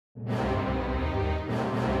Welcome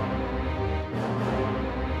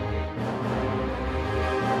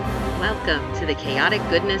to the Chaotic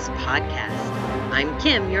Goodness Podcast. I'm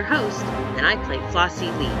Kim, your host, and I play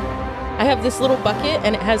Flossie Lee. I have this little bucket,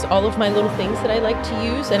 and it has all of my little things that I like to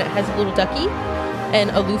use, and it has a little ducky and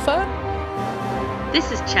a loofah.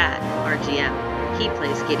 This is Chad, our GM. He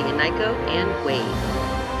plays Gideon Nyko and Wade.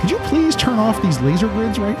 Could you please turn off these laser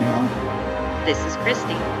grids right now? This is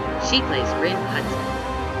Christy. She plays Rin Hudson.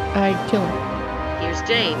 I kill him. Here's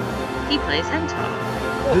James. He plays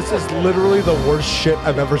Hental. This is literally the worst shit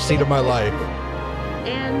I've ever seen in my life.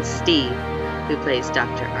 And Steve, who plays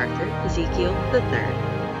Dr. Arthur Ezekiel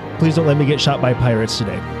III. Please don't let me get shot by pirates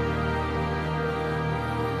today.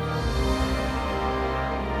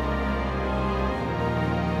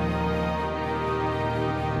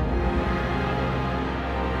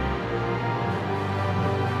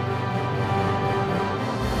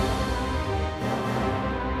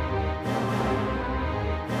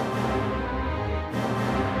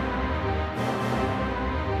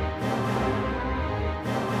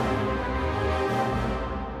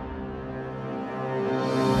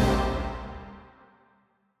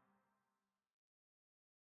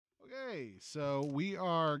 So we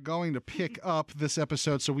are going to pick up this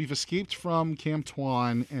episode. So we've escaped from Camp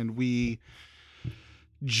Tuan and we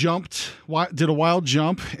did a wild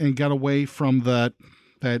jump and got away from that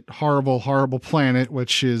horrible, horrible planet,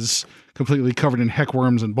 which is completely covered in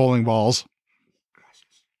heckworms and bowling balls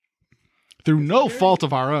through no fault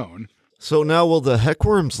of our own. So now will the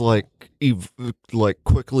heckworms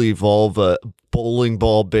quickly evolve a bowling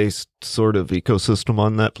ball based sort of ecosystem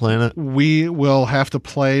on that planet? We will have to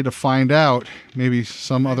play to find out. Maybe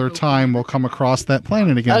some other time we'll come across that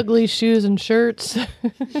planet again. Ugly shoes and shirts.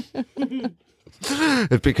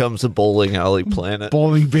 It becomes a bowling alley planet.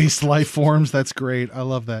 Bowling based life forms. That's great. I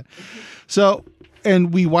love that. So,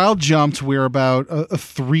 and we wild jumped. We're about a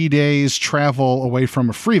 3 days travel away from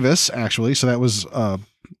a Frevis, actually. So that was a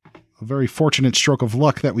very fortunate stroke of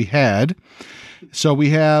luck that we had. So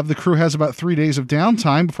the crew has about 3 days of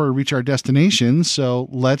downtime before we reach our destination. So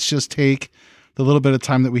let's just take the little bit of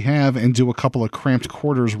time that we have and do a couple of Cramped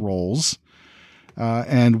Quarters rolls.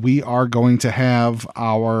 And we are going to have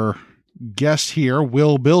our guest here,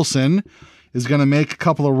 Will Bilson, is going to make a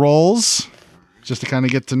couple of rolls just to kind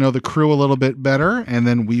of get to know the crew a little bit better. And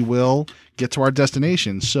then we will get to our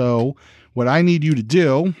destination. So what I need you to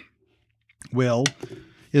do, Will,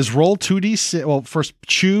 is roll 2d6. Well, first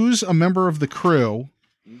choose a member of the crew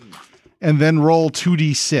and then roll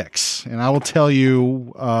 2d6. And I will tell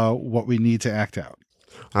you what we need to act out.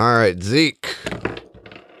 All right, Zeke.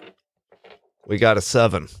 We got a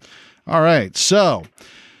 7. All right. So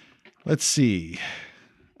let's see.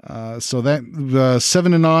 So that the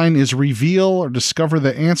 7 and 9 is reveal or discover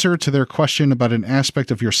the answer to their question about an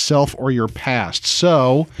aspect of yourself or your past.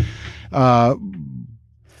 So,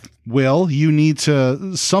 Will, you need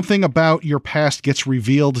to, something about your past gets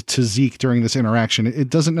revealed to Zeke during this interaction.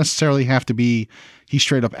 It doesn't necessarily have to be he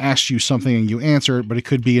straight up asked you something and you answer it, but it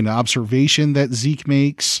could be an observation that Zeke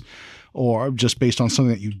makes, or just based on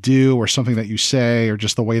something that you do or something that you say or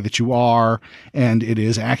just the way that you are, and it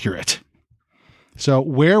is accurate. So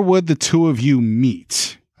where would the two of you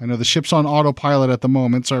meet? I know the ship's on autopilot at the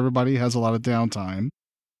moment, so everybody has a lot of downtime.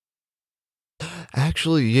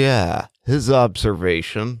 Actually, yeah, his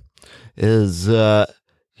observation is,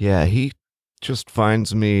 he just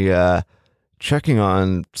finds me checking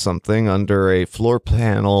on something under a floor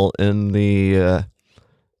panel in the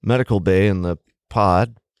medical bay in the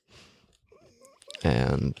pod.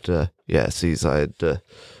 And, sees I'd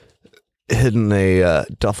hidden a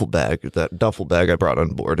duffel bag, that duffel bag I brought on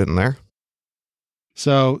board in there.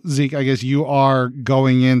 So, Zeke, I guess you are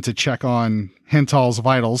going in to check on Hental's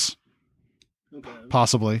vitals.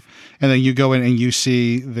 Possibly. And then you go in and you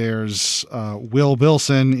see there's Will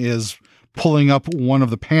Bilson is pulling up one of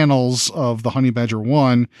the panels of the Honey Badger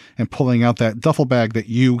 1 and pulling out that duffel bag that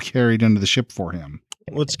you carried into the ship for him.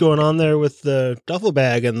 What's going on there with the duffel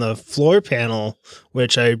bag and the floor panel,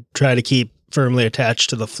 which I try to keep firmly attached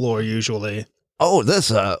to the floor usually? Oh,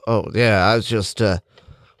 this, I was just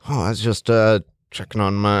checking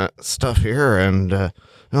on my stuff here, and,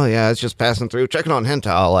 I was just passing through, checking on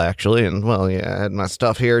Hental, actually, and, I had my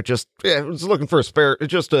stuff here, I was looking for a spare,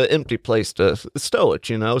 just an empty place to stow it,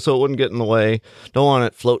 so it wouldn't get in the way. Don't want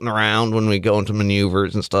it floating around when we go into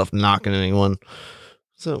maneuvers and stuff, knocking anyone.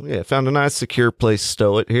 So, found a nice, secure place to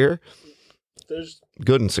stow it here. There's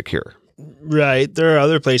good and secure. Right, there are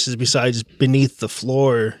other places besides beneath the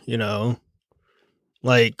floor,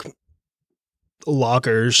 like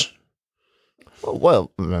lockers.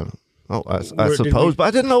 Well, Oh, I Where did suppose, we- but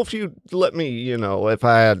I didn't know if you'd let me, if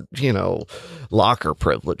I had, locker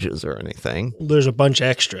privileges or anything. There's a bunch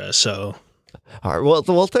extra, so All right,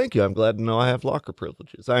 well, thank you. I'm glad to know I have locker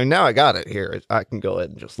privileges. I mean, now I got it here. I can go ahead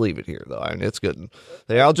and just leave it here, though. I mean, it's good.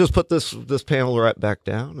 I'll just put this panel right back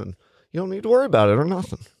down, and you don't need to worry about it or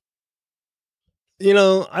nothing.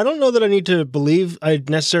 I don't know that I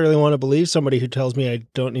necessarily want to believe somebody who tells me I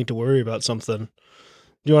don't need to worry about something.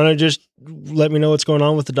 Do you want to just let me know what's going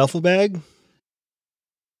on with the duffel bag?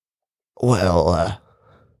 Well,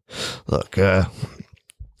 look,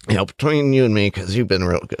 between you and me, because you've been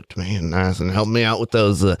real good to me and nice and helped me out with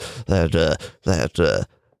those, that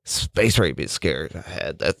space rabies scares I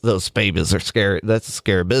had. Those babies are scary. That's a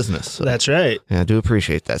scary business. So, That's right. yeah, I do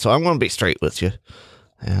appreciate that. So I'm going to be straight with you.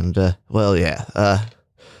 And,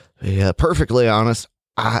 be perfectly honest,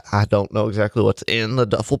 I don't know exactly what's in the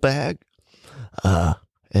duffel bag.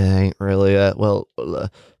 It ain't really,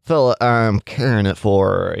 fella I'm carrying it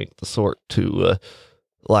for ain't the sort to,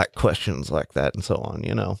 like questions like that and so on,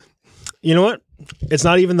 You know what? It's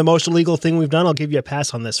not even the most illegal thing we've done. I'll give you a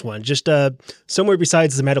pass on this one. Just somewhere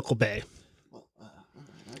besides the medical bay.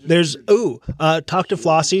 Talk to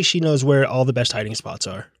Flossie. She knows where all the best hiding spots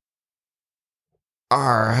are.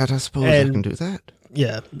 All right, I suppose I can do that.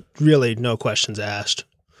 Yeah, really, no questions asked.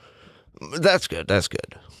 That's good.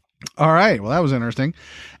 All right. Well, that was interesting.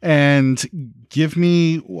 And give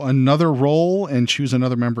me another roll and choose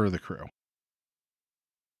another member of the crew.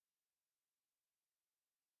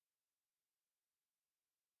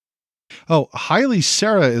 Oh, Hailey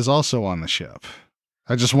Sarah is also on the ship.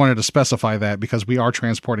 I just wanted to specify that because we are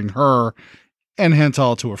transporting her and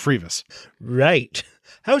Hental to a Frevis. Right.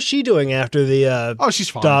 How's she doing after the She's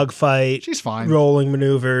fine. dogfight, She's fine. rolling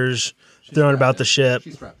maneuvers, throwing about the ship?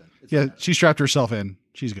 Yeah, she strapped herself in.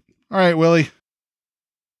 She's good. All right, Willie.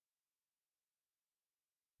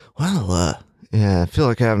 Well, I feel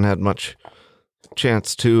like I haven't had much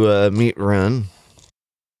chance to meet Ren.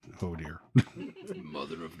 Oh, dear.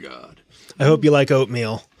 Mother of God. I hope you like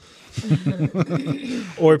oatmeal.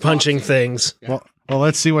 Or punching things. Well,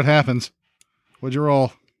 let's see what happens. What'd you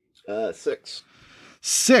roll? 6.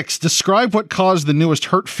 6. Describe what caused the newest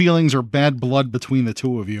hurt feelings or bad blood between the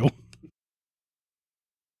two of you.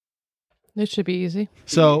 This should be easy.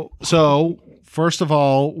 So first of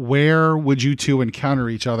all, where would you two encounter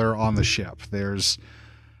each other on the ship? There's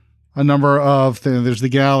a number of things. There's the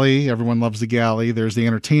galley. Everyone loves the galley. There's the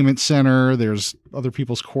entertainment center. There's other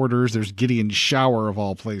people's quarters. There's Gideon's shower of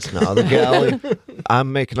all places. No, the galley.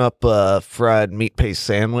 I'm making up a fried meat paste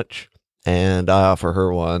sandwich, and I offer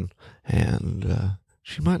her one, and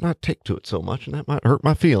she might not take to it so much, and that might hurt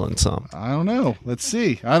my feelings some. I don't know. Let's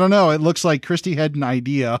see. I don't know. It looks like Christy had an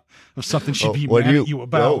idea of something she'd be what mad do you- at you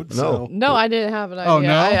about. no. So. No, I didn't have an idea. Oh,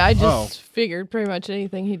 no? I just Oh. figured pretty much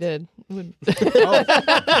anything he did would.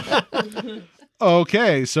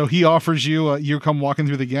 Okay, so he offers you, you come walking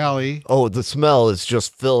through the galley. Oh, the smell is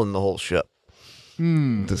just filling the whole ship.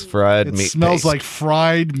 This fried It meat smells paste. like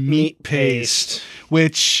fried meat Meat paste, paste.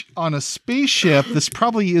 which on a spaceship, this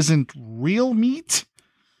probably isn't real meat.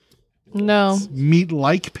 No.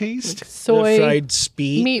 Meat-like paste. Soy. Fried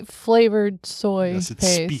speed. Meat flavored soy Yes, it's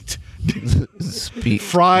paste. speet. Speed.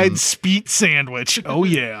 Fried speet sandwich. Oh,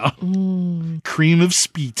 yeah. Cream of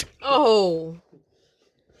speet. Oh.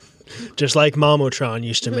 Just like Momotron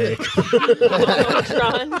used to make.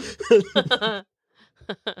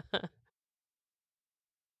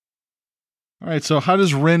 All right, so how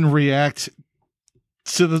does Ren react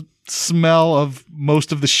to the smell of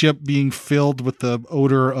most of the ship being filled with the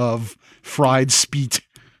odor of fried speet?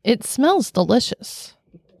 It smells delicious.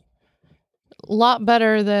 A lot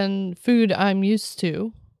better than food I'm used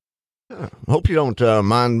to. Hope you don't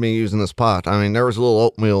mind me using this pot. I mean, there was a little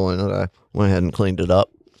oatmeal in it. I went ahead and cleaned it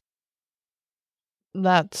up.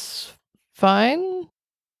 That's fine.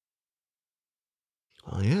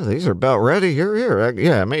 Oh, yeah, these are about ready. Here.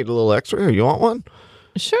 I made a little extra. Here, you want one?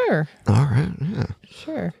 Sure. All right, yeah.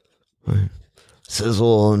 Sure.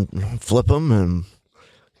 Sizzle and flip them and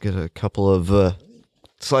get a couple of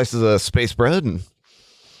slices of space bread and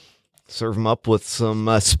serve them up with some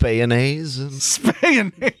spayonnaise and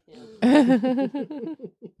Spay and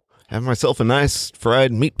have myself a nice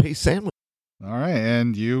fried meat paste sandwich. All right,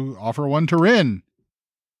 and you offer one to Rin.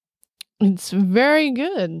 It's very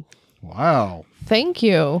good. Wow. Thank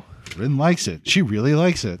you. Rin likes it. She really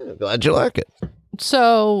likes it. Glad you like it.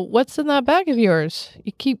 So, what's in that bag of yours?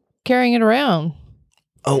 You keep carrying it around.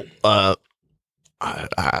 Oh, I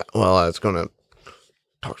was going to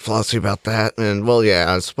talk to Flossie about that. And, well, yeah,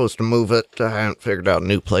 I was supposed to move it. I haven't figured out a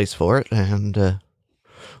new place for it. And,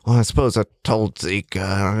 Well, I suppose I told Zeke.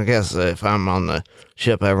 I guess if I'm on the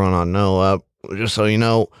ship, everyone will know. Just so you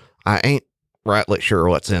know, I ain't rightly sure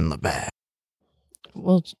what's in the bag.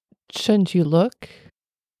 Well, shouldn't you look?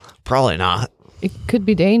 Probably not. It could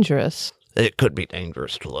be dangerous. It could be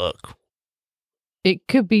dangerous to look. It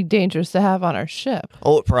could be dangerous to have on our ship.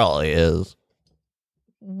 Oh, it probably is.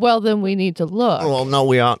 Well, then we need to look. Well, no,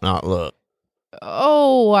 we ought not look.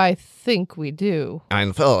 Oh, I think we do. I mean,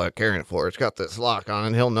 the fellow I'm carrying it for, it's got this lock on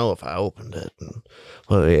it. He'll know if I opened it. And,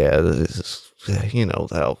 well, yeah, this is, you know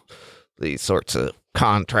how these sorts of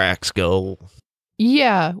contracts go.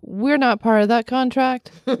 Yeah, we're not part of that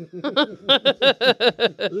contract.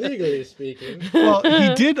 Legally speaking. Well,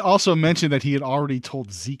 he did also mention that he had already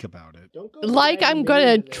told Zeke about it. Like I'm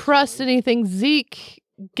going to trust anything Zeke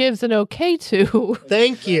gives an okay to.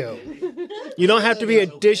 Thank you. You don't have to be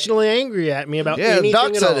additionally angry at me about anything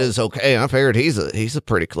Doc at said all. it's okay. I figured he's a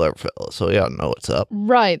pretty clever fellow, so he ought to know what's up.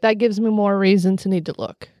 Right, that gives me more reason to need to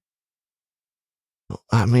look.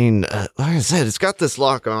 I mean, like I said, it's got this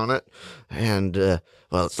lock on it, and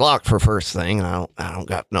well, it's locked for first thing, and I don't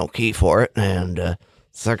got no key for it, and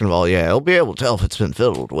second of all, yeah, I'll be able to tell if it's been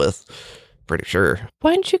fiddled with. Pretty sure.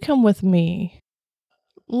 Why don't you come with me?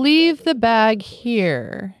 Leave the bag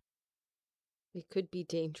here. It could be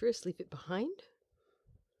dangerous. Leave it behind.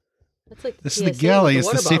 That's like This is the PSA galley. with It's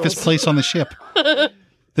the water safest bottles. place on the ship.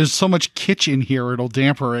 There's so much kitsch in here, it'll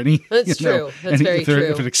damper any. That's you know, true. That's very true.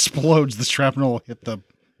 If it explodes, the shrapnel will hit the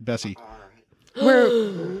Bessie.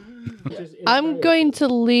 I'm going to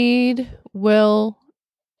lead Will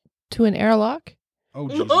to an airlock. Oh,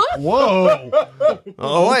 Jesus. Whoa.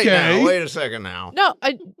 Oh, wait Okay. now. Wait a second now. No,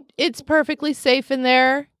 it's perfectly safe in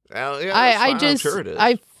there. Yeah, that's I fine. I'm just, sure it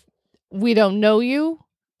is. we don't know you,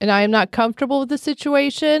 and I am not comfortable with the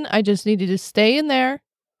situation. I just need you to stay in there.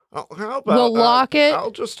 Oh, how about, We'll lock it.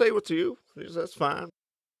 I'll just stay with you. That's fine.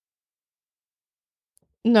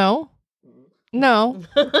 No.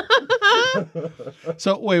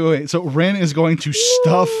 So, wait. So, Ren is going to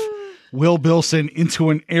stuff Will Bilson into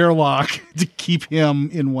an airlock to keep him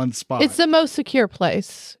in one spot. It's the most secure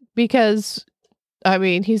place because, I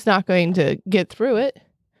mean, he's not going to get through it.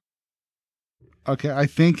 Okay, I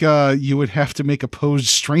think you would have to make opposed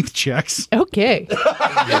strength checks. Okay.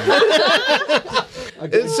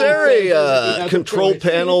 Is there a control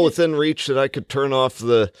panel within reach that I could turn off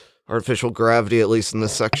the artificial gravity, at least in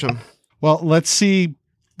this section? Well, let's see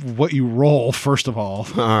what you roll, first of all.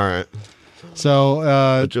 All right.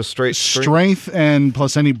 So, Just straight strength and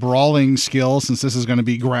plus any brawling skill, since this is going to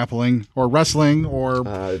be grappling or wrestling or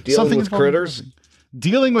dealing something with involving critters? wrestling.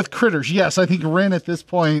 Dealing with critters. Yes, I think Ren at this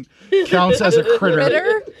point counts as a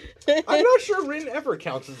critter. I'm not sure Rin ever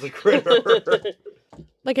counts as a critter.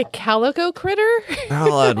 Like a calico critter?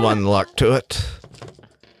 I'll add one luck to it.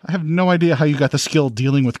 I have no idea how you got the skill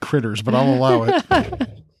dealing with critters, but I'll allow it.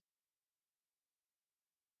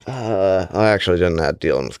 I actually didn't add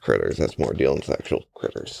dealing with critters. That's more dealing with actual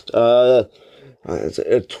critters. It's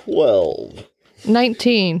a 12.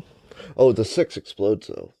 19. Oh, the 6 explodes,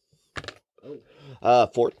 though.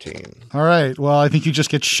 14. All right. Well, I think you just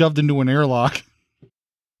get shoved into an airlock.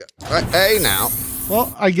 Hey, now.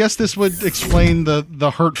 Well, I guess this would explain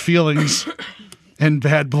the hurt feelings and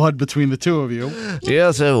bad blood between the two of you.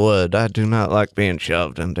 Yes, it would. I do not like being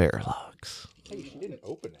shoved into airlocks. Hey, she didn't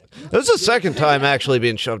open it. This is the second time actually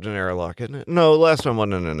being shoved in an airlock, isn't it? No, last time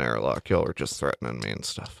wasn't in an airlock. Y'all were just threatening me and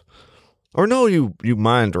stuff. Or no, you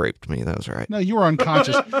mind raped me. That was right. No, you were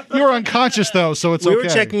unconscious. You were unconscious, though, so it's We okay.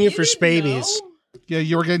 were checking you for spabies. Yeah,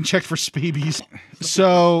 you were getting checked for spabies.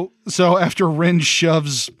 So after Ren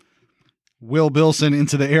shoves Will Bilson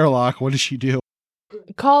into the airlock, what does she do?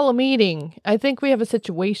 Call a meeting. I think we have a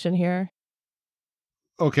situation here.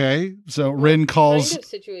 Okay, so Ren calls. Kind of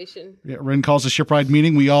situation. Yeah, Ren calls a shipride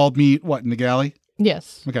meeting. We all meet in the galley.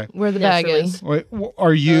 Yes. Okay. Where the bag Naturally. is. Wait,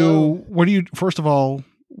 are you? What do you? First of all,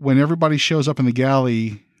 when everybody shows up in the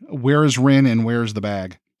galley, where is Ren and where's the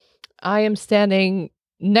bag? I am standing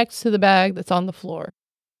next to the bag that's on the floor.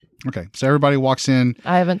 Okay, so everybody walks in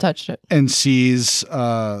I haven't touched it. and sees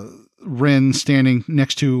Ren standing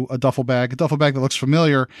next to a duffel bag that looks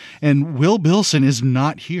familiar, and Will Bilson is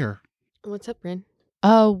not here. What's up, Rin?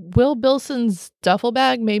 Will Bilson's duffel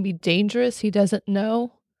bag may be dangerous. He doesn't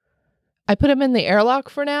know. I put him in the airlock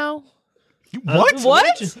for now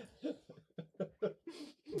What?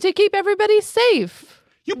 to keep everybody safe.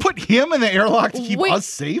 You put him in the airlock to keep Wait, us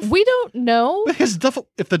safe? We don't know. But his duffel.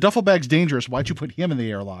 If the duffel bag's dangerous, why'd you put him in the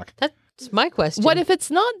airlock? That's my question. What if it's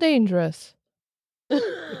not dangerous?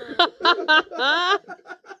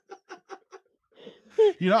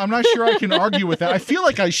 I'm not sure I can argue with that. I feel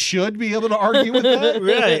like I should be able to argue with that,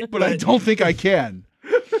 Right. but I don't think I can.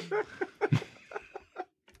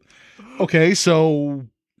 Okay, so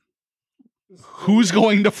who's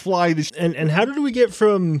going to fly this? And how did we get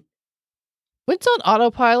from... It's on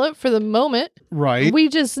autopilot for the moment. Right. We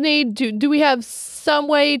just need to... Do we have some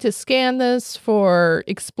way to scan this for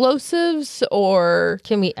explosives or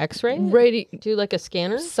Can we X-ray? Do like a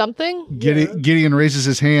scanner? something? Gideon raises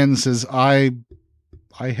his hand and says, I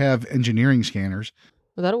have engineering scanners.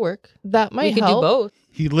 Well, that'll work. That We might could help. do both.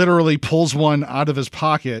 He literally pulls one out of his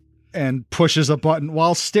pocket and pushes a button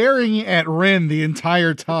while staring at Rin the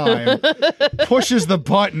entire time. Pushes the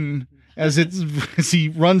button as he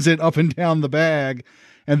runs it up and down the bag,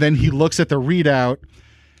 and then he looks at the readout,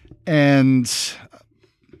 and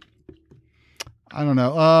I don't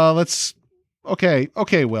know.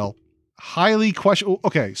 Okay, Will. Highly question.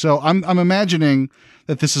 Okay, so I'm imagining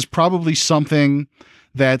that this is probably something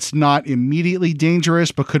that's not immediately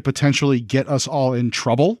dangerous, but could potentially get us all in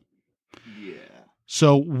trouble. Yeah.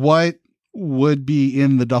 So what would be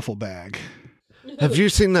in the duffel bag? Have you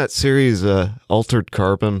seen that series, Altered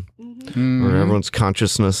Carbon, where everyone's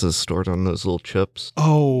consciousness is stored on those little chips?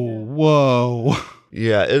 Oh, whoa.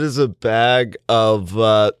 Yeah, it is a bag of,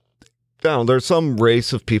 there's some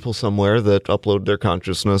race of people somewhere that upload their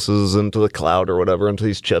consciousnesses into the cloud or whatever, into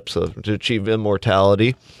these chips to achieve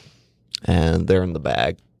immortality. And they're in the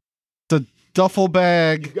bag. The duffel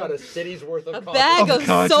bag. You got a city's worth of A bag of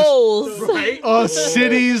conscious- souls. Right? A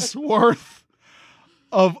city's worth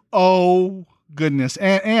of goodness.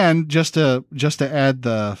 And just to add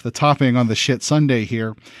the topping on the shit sundae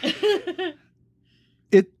here,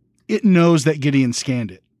 it knows that Gideon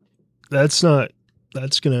scanned it. That's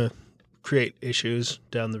gonna create issues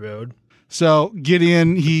down the road. So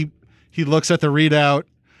Gideon, he looks at the readout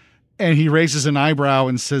and he raises an eyebrow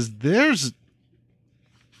and says, "There's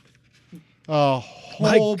a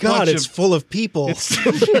whole My God, bunch it's of full of people.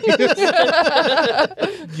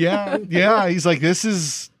 yeah. He's like, this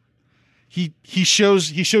is he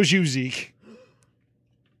shows you Zeke,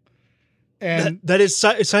 and that is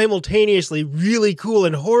simultaneously really cool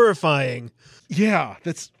and horrifying. yeah,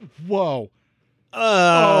 that's whoa.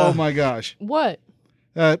 Oh my gosh. What?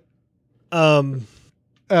 We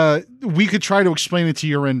could try to explain it to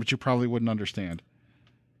your end, but you probably wouldn't understand.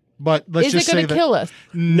 But let's Is just it say going to kill us?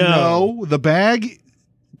 No, the bag.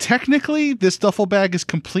 Technically, this duffel bag is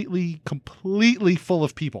completely full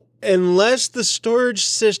of people. Unless the storage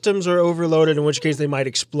systems are overloaded, in which case they might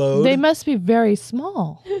explode. They must be very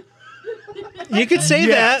small. You could say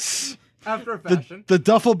Yes. After a fashion. The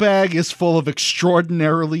duffel bag is full of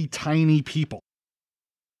extraordinarily tiny people.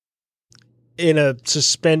 that in a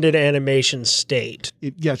suspended animation state.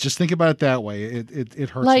 Just think about it that way. It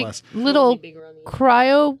hurts Like less. little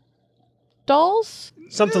cryo dolls?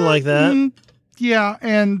 Something like that. Yeah,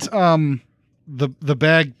 and the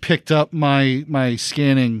bag picked up my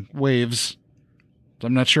scanning waves.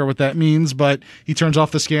 I'm not sure what that means, but he turns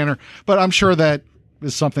off the scanner. But I'm sure that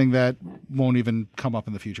is something that won't even come up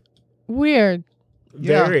in the future. Weird.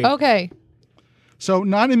 Yeah. Very. Okay. So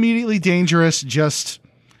not immediately dangerous, just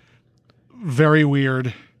very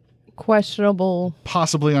weird, Questionable.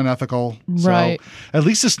 possibly unethical. Right. So at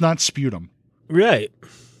least it's not sputum. Right.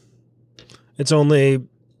 It's only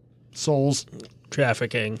Souls,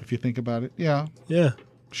 trafficking. if you think about it. Yeah, Yeah.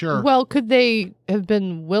 sure. Well, could they have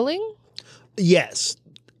been willing? Yes.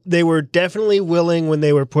 They were definitely willing when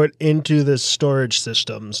they were put into the storage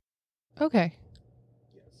systems. Okay.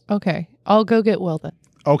 Okay. I'll go get Will then.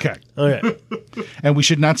 Okay. Okay. And we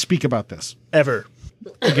should not speak about this Ever.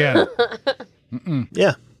 again.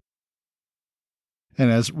 Yeah. And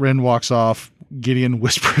as Ren walks off, Gideon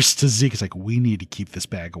whispers to Zeke, it's like, we need to keep this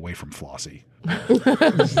bag away from Flossie.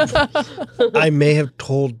 I may have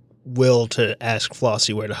told Will to ask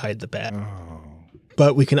Flossie where to hide the bat,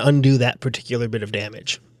 but we can undo that particular bit of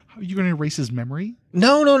damage. Are you going to erase his memory?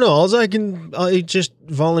 No. I just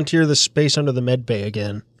volunteer the space under the med bay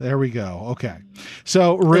again. There we go. Okay.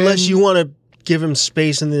 So Ren, Unless you want to give him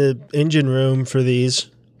space in the engine room for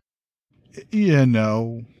these. Yeah,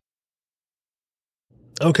 no.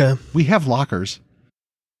 Okay. We have lockers.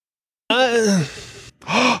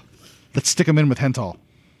 Let's stick them in with Hental.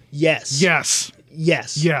 Yes. Yes.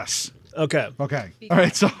 Yes. Yes. Okay. Okay. All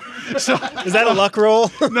right. So Is that a luck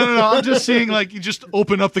roll? no. I'm just seeing, like, you just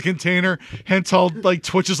open up the container. Hental, like,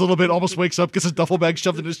 twitches a little bit, almost wakes up, gets his duffel bag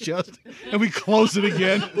shoved in his chest, and we close it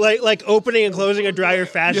again. like opening and closing a dryer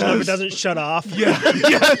fast enough Yes. it doesn't shut off. Yeah.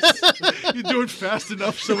 Yes. You do it fast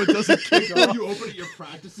enough so it doesn't kick off. You open it, you're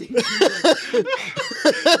practicing. Do,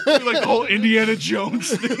 like the whole Indiana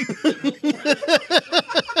Jones thing.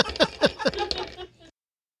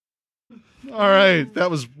 All right,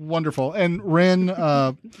 that was wonderful. And Ren,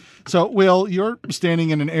 so Will, you're standing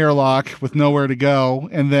in an airlock with nowhere to go,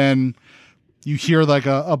 and then You hear like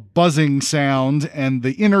a buzzing sound, and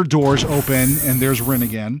the inner doors open, and there's Rin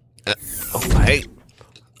again. Hey.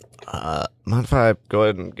 Mind if I go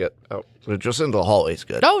ahead and get out? Just into the hallway's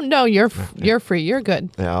good. Oh no, you're free. You're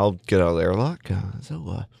good. Yeah, I'll get out of the airlock.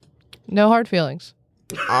 No hard feelings.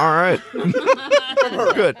 All right.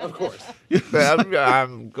 Good. Of course.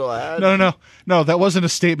 I'm glad. No, that wasn't a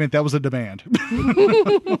statement. That was a demand.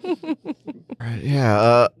 Right,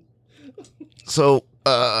 yeah. So,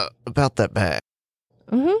 about that bag.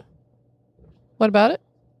 Mm-hmm. What about it?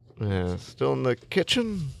 Yeah, still in the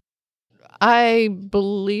kitchen? I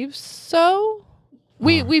believe so.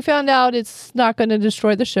 We found out it's not going to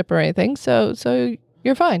destroy the ship or anything, so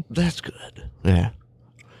you're fine. That's good. Yeah.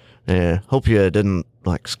 Yeah. Hope you didn't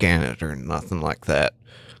scan it or nothing like that.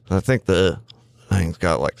 I think the thing's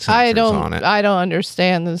got sensors on it. I don't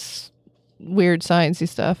understand this weird sciencey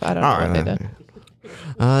stuff. I don't know what they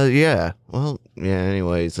did. Yeah. Well, yeah.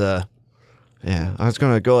 Anyways, yeah. I was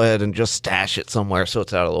gonna go ahead and just stash it somewhere so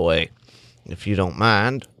it's out of the way, if you don't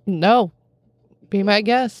mind. No. Be my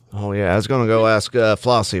guest. Oh yeah, I was gonna go ask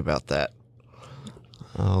Flossie about that.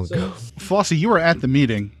 Oh, Flossie, you were at the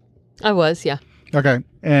meeting. I was, yeah. Okay,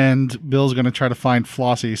 and Bill's going to try to find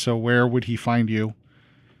Flossie, so where would he find you?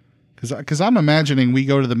 Because I'm imagining we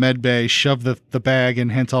go to the med bay, shove the bag in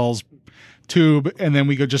Hental's tube, and then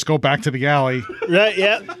we just go back to the alley. Right,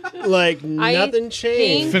 yeah. Nothing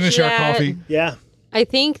changed. Finish our coffee. Yeah. I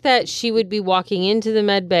think that she would be walking into the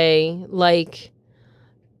med bay,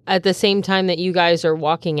 at the same time that you guys are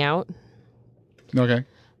walking out. Okay.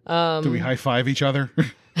 Do we high-five each other?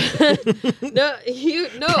 No,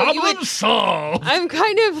 Problem solved. I'm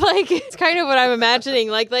kind of it's kind of what I'm imagining.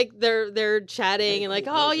 They're chatting and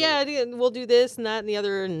oh yeah, we'll do this and that and the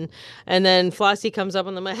other, and then Flossie comes up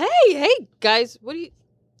on them. Hey guys, what are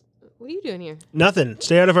you doing here? Nothing.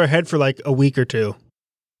 Stay out of our head for a week or two.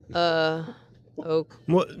 Okay.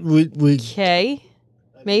 What we Okay.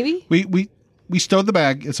 Maybe. We stowed the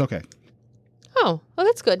bag. It's okay. Oh,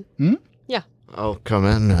 that's good. Yeah. Oh, come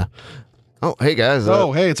in. Oh, hey guys.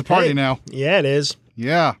 Hey, it's a party now. Yeah, it is.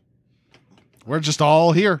 Yeah. We're just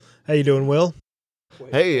all here. How you doing, Will?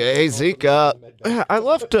 Hey, Zeke. I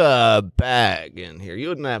left a bag in here. You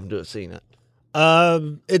wouldn't happen to have seen it.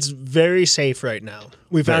 It's very safe right now.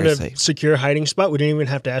 We found a secure hiding spot. We didn't even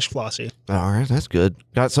have to ask Flossie. All right, that's good.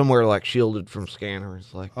 Got somewhere shielded from scanners,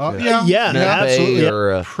 yeah, absolutely.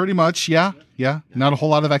 Or, pretty much, yeah. Not a whole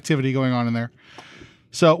lot of activity going on in there.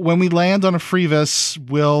 So when we land on a Freevis,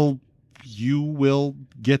 you will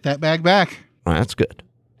get that bag back. Oh, that's good.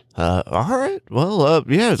 All right. Well,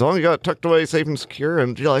 yeah, as long as you got it tucked away safe and secure.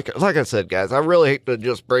 And like I said, guys, I really hate to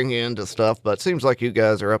just bring you into stuff, but it seems like you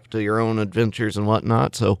guys are up to your own adventures and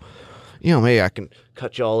whatnot. So, maybe I can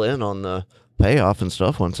cut y'all in on the payoff and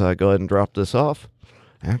stuff once I go ahead and drop this off.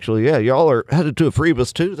 Actually, yeah, y'all are headed to a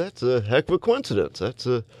Freebus too. That's a heck of a coincidence. That's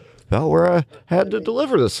about where I had to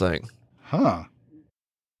deliver this thing. Huh.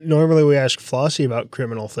 Normally we ask Flossie about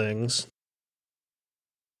criminal things.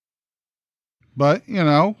 But,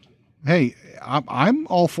 hey, I'm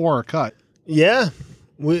all for a cut. Yeah.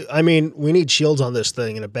 We need shields on this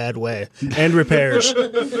thing in a bad way. And repairs.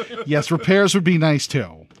 Yes, repairs would be nice,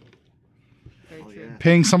 too.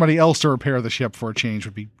 Paying somebody else to repair the ship for a change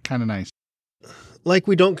would be kind of nice.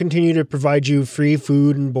 We don't continue to provide you free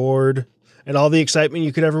food and board and all the excitement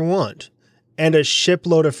you could ever want. And a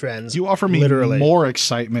shipload of friends. You offer me literally more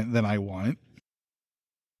excitement than I want.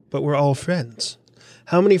 But we're all friends.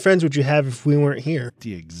 How many friends would you have if we weren't here?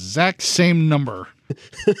 The exact same number.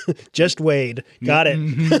 Just Wade. Got it.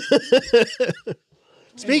 Mm-hmm.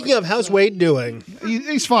 Speaking of, how's Wade doing?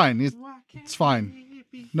 He's fine. It's fine.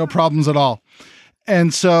 No problems at all.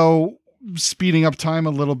 And so, speeding up time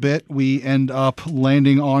a little bit, we end up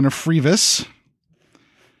landing on a Freevis.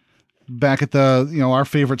 Back at our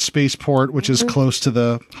favorite spaceport, which is close to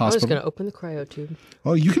the hospital. I was going to open the cryo tube.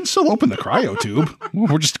 Well, you can still open the cryo tube.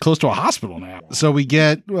 We're just close to a hospital now. So we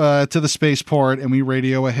get to the spaceport and we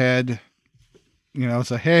radio ahead.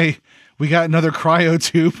 Say, hey, we got another cryo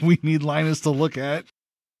tube we need Linus to look at.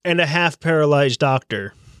 And a half-paralyzed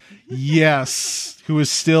doctor. Yes, who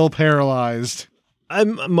is still paralyzed.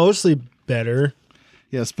 I'm mostly better.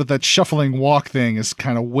 Yes, but that shuffling walk thing is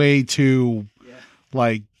kind of way too,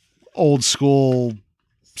 old school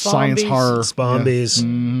science horror. Spombies. Yeah.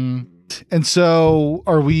 Mm-hmm. And so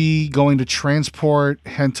are we going to transport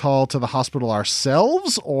Hental to the hospital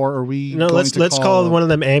ourselves, or are we let's call one of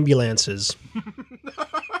them ambulances.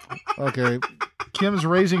 Okay. Kim's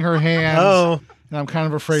raising her hand. Oh. And I'm kind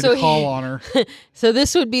of afraid So to call on her. So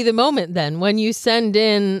this would be the moment then when you send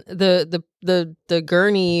in the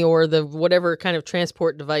gurney or the whatever kind of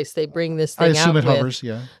transport device they bring this I thing assume out it with. hovers,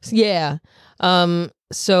 yeah. Yeah.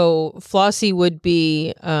 So Flossie would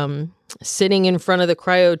be sitting in front of the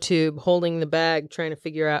cryo tube, holding the bag, trying to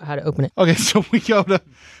figure out how to open it. Okay, so we go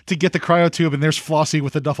to get the cryo tube, and there's Flossie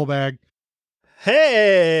with the duffel bag.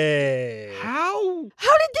 Hey! How?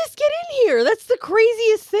 How did this get in here? That's the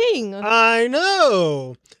craziest thing. I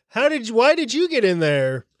know. Why did you get in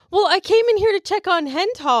there? Well, I came in here to check on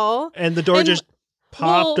Hental. And the door And- just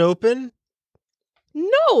popped well- open?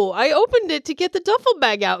 No, I opened it to get the duffel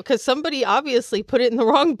bag out because somebody obviously put it in the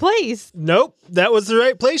wrong place. Nope, that was the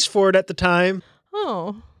right place for it at the time.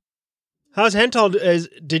 Oh. How's Hental?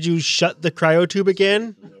 Did you shut the cryo tube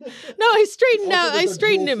again? No, I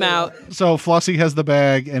straightened him out. So Flossie has the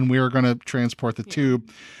bag, and we're going to transport the tube.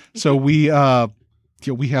 So we have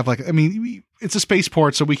it's a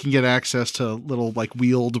spaceport, so we can get access to little like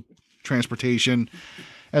wheeled transportation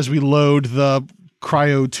as we load the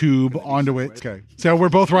cryo tube onto it. Okay, so we're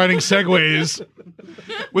both riding segways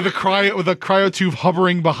with a cryo tube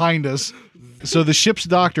hovering behind us. So the ship's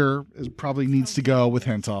doctor probably needs to go with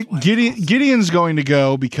Hental. Gideon's going to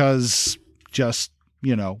go because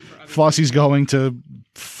Flossie's going to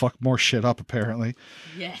fuck more shit up apparently.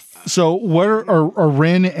 Yes. So what are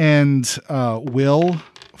Rin and Will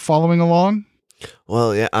following along?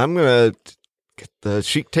 Well, yeah, I'm gonna get the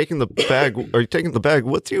sheik taking the bag. Are you taking the bag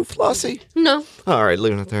with you, Flossie? No, All right,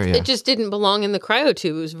 leaving it there. Yeah. it just didn't belong in the cryo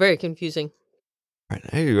tube. It was very confusing. All right,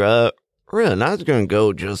 hey, Ren, I was gonna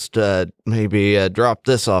go just maybe drop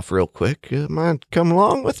this off real quick. Mind coming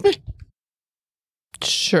along with me?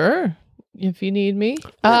 Sure, if you need me.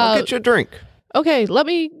 I'll get you a drink. Okay, let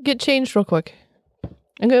me get changed real quick.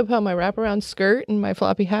 I'm going to put on my wraparound skirt and my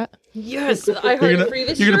floppy hat. Yes, I heard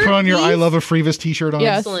You're gonna put on your "I Love a Freevis" t-shirt on.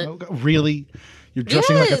 Yes. Excellent. Oh, really? You're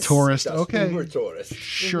dressing like a Yes. tourist. Just Okay, Uber tourist.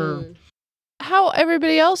 sure. Mhm. How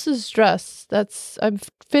everybody else is dressed. I'm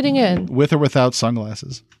fitting in With or without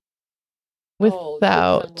sunglasses?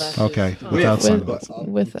 without. Okay, With without sunglasses. sunglasses.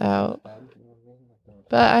 Without.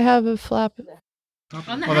 But I have a flap. Oh,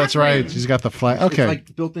 that's right. She's got the flat. It's Okay.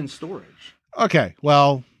 like built-in storage. Okay.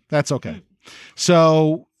 Well, that's okay.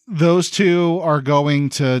 So those two are going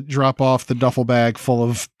to drop off the duffel bag full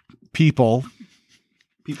of people.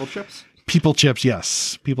 People chips. People chips,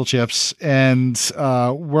 yes. People chips. And let's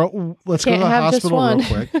go to Can't the have just hospital one.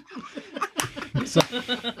 real quick.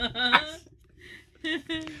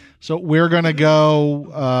 So we're going to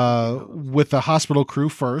go with the hospital crew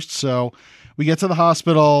first. So we get to the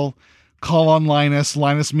hospital, call on Linus.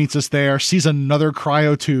 Linus meets us there, sees another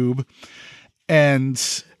cryo tube, and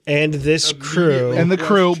This crew. And the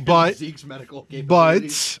crew, but- Zeke's medical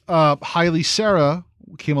capabilities. Hailey Sarah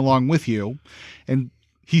came along with you, and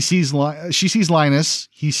she sees Linus,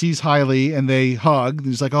 he sees Hailey, and they hug.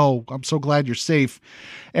 He's like, "Oh, I'm so glad you're safe."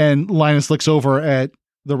 And Linus looks over at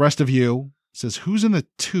the rest of you, says, "Who's in the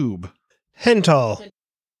tube?" Hental.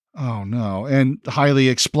 Oh no! And Hailey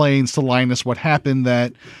explains to Linus what happened,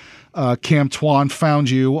 that Cam Tuan found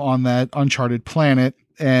you on that uncharted planet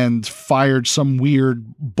and fired some weird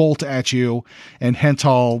bolt at you, and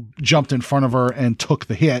Hental jumped in front of her and took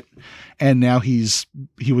the hit, and now he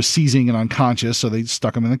was seizing and unconscious, so they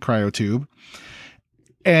stuck him in the cryo tube.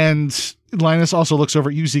 And Linus also looks over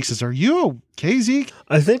at you, Zeke, says, "Are you okay, Zeke?"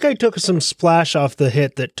 I think I took some splash off the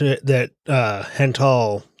hit that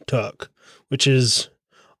Hental took, which is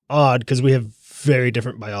odd because we have very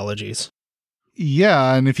different biologies.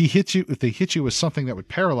 Yeah, and if they hit you with something that would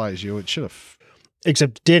paralyze you, it should have.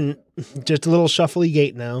 Except it didn't. Just a little shuffly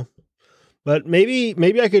gait now. But maybe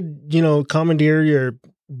I could, commandeer your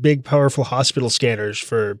big, powerful hospital scanners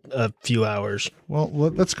for a few hours. Well,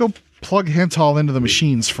 let's go plug Hental into the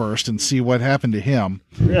machines first and see what happened to him.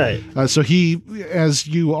 Right. So you're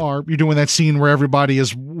doing that scene where everybody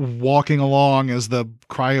is walking along as the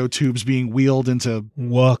cryo tube's being wheeled into.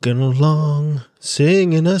 Walking along,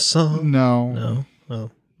 singing a song. No.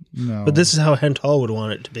 No. But this is how Hental would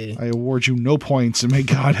want it to be. I award you no points, and may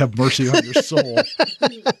God have mercy on your soul.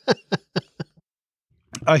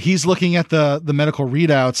 He's looking at the medical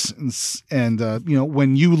readouts, and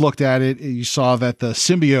when you looked at it, you saw that the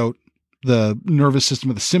symbiote, the nervous system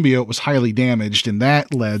of the symbiote, was highly damaged, and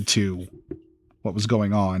that led to what was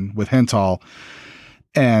going on with Hental.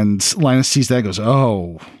 And Linus sees that and goes,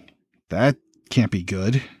 "Oh, that can't be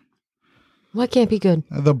good." What can't be good?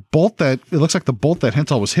 It looks like the bolt that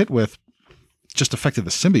Hental was hit with just affected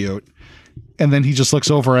the symbiote. And then he just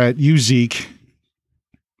looks over at you, Zeke,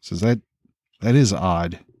 says, that is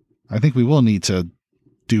odd. I think we will need to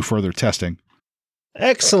do further testing.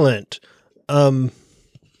 Excellent. I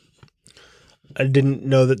didn't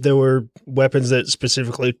know that there were weapons that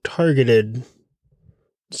specifically targeted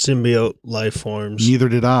symbiote life forms. Neither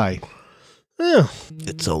did I. Yeah.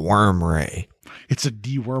 It's a worm ray. It's a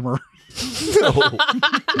dewormer.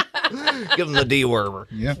 Give him the dewormer.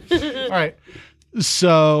 Yeah. All right.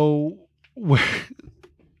 So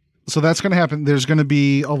that's going to happen. There's going to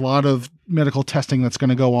be a lot of medical testing that's going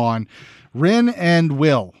to go on. Rin and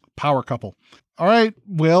Will, power couple. All right,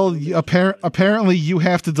 Will, apparently you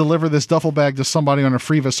have to deliver this duffel bag to somebody on a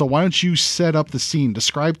Freevis, so why don't you set up the scene?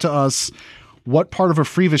 Describe to us what part of a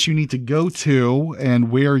Freevis you need to go to and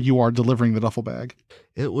where you are delivering the duffel bag.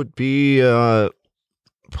 It would be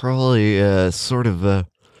probably sort of a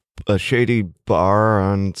shady bar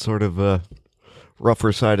on sort of a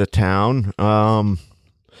rougher side of town.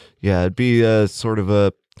 Yeah, it'd be sort of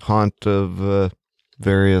a haunt of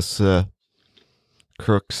various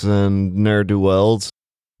crooks and ne'er-do-wells.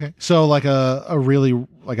 Okay. So like a really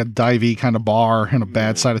like a divey kind of bar in a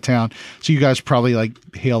bad side of town. So you guys probably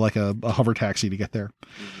like hail like a hover taxi to get there.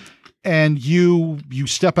 And you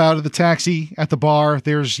step out of the taxi at the bar.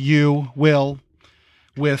 There's you, Will,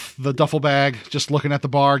 with the duffel bag, just looking at the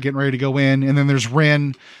bar, getting ready to go in. And then there's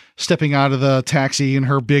Rin stepping out of the taxi in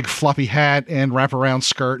her big floppy hat and wraparound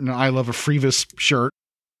skirt and I Love a Freevis shirt.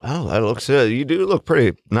 Oh, that looks you do look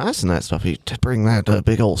pretty nice in that stuff. You bring that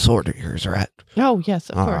big old sword of yours, right? Oh, yes,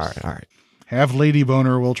 of course. All right. Have Lady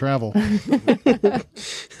Boner will travel.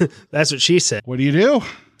 That's what she said. What do you do?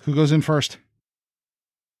 Who goes in first?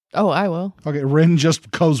 Oh, I will. Okay, Rin just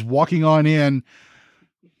goes walking on in,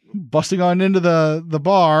 busting on into the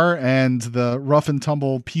bar, and the rough and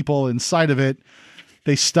tumble people inside of it,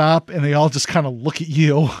 they stop and they all just kind of look at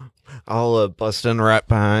you. I'll bust in right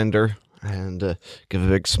behind her and give a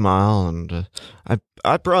big smile, and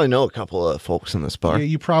I probably know a couple of folks in this bar. Yeah,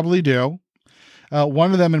 you probably do.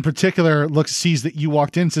 One of them in particular sees that you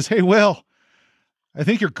walked in and says, "Hey, Will, I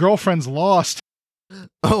think your girlfriend's lost."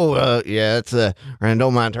 Oh, yeah, it's Rand,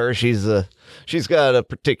 don't mind her. She's got a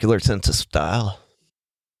particular sense of style.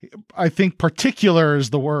 I think particular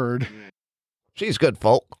is the word. She's good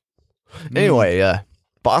folk. Anyway,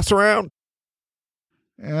 boss around?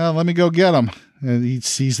 Yeah, let me go get him. And he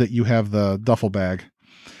sees that you have the duffel bag.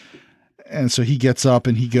 And so he gets up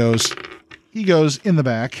and he goes in the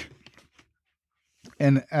back.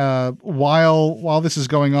 And while this is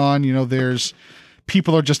going on, there's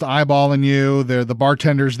people are just eyeballing you. The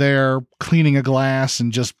bartender's there cleaning a glass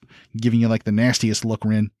and just giving you like the nastiest look,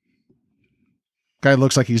 Rin. Guy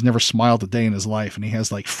looks like he's never smiled a day in his life and he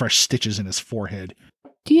has like fresh stitches in his forehead.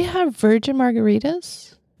 Do you have virgin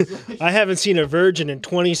margaritas? I haven't seen a virgin in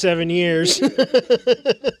 27 years.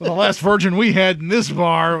 The last virgin we had in this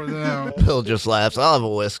bar. Bill just laughs. I'll have a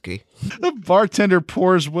whiskey. The bartender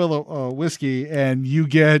pours Will a whiskey, and you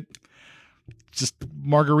get just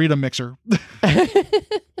margarita mixer.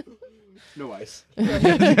 No ice.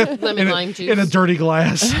 Lemon lime juice. In a dirty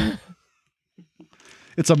glass.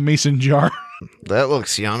 It's a mason jar. That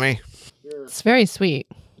looks yummy. It's very sweet.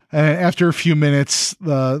 And after a few minutes,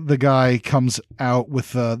 the guy comes out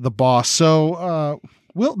with the boss. So,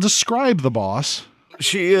 Will, describe the boss.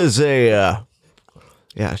 She is a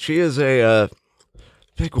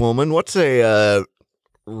big woman. What's a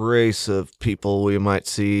race of people we might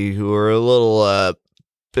see who are a little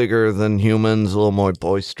bigger than humans, a little more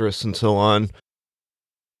boisterous and so on?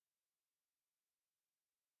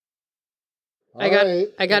 I got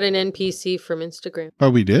an NPC from Instagram. Oh,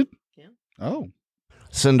 we did? Yeah. Oh.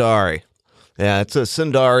 Sindari. Yeah, it's a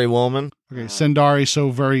Sindari woman. Okay, Sindari, so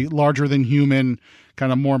very larger than human,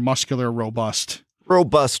 kind of more muscular, robust.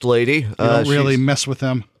 Robust lady. You don't really mess with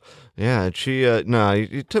them. Yeah, she, no,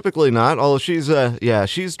 typically not. Although she's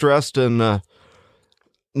dressed in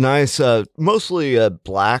nice, mostly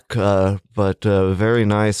black, but very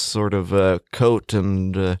nice sort of coat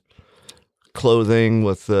and clothing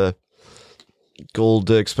with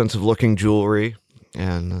gold, expensive-looking jewelry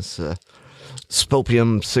and this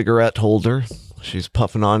spopium cigarette holder she's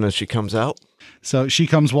puffing on as she comes out. So she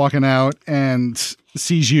comes walking out and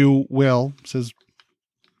sees you, Will, says,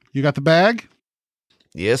 "You got the bag?"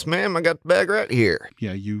 Yes, ma'am, I got the bag right here.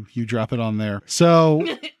 Yeah, you drop it on there. So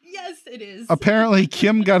Yes, it is. apparently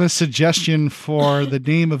Kim got a suggestion for the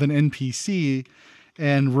name of an NPC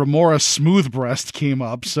and Remora Smoothbreast came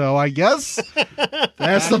up. So I guess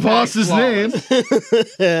that's the boss's name.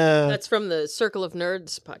 That's from the Circle of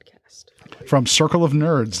Nerds podcast. From Circle of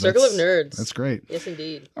Nerds. Circle of Nerds. That's great. Yes,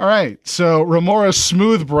 indeed. All right. So Remora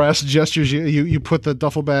Smoothbreast gestures you put the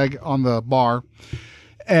duffel bag on the bar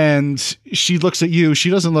and she looks at you. She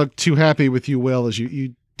doesn't look too happy with you, Will, as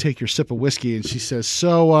you take your sip of whiskey and she says,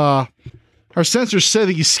 "So, Our sensors say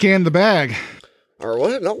that you scanned the bag. Or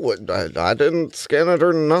what? No, I didn't scan it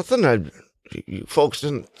or nothing. You folks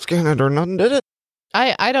didn't scan it or nothing, did it?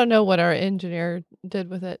 I don't know what our engineer did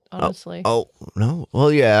with it, honestly. Oh, no.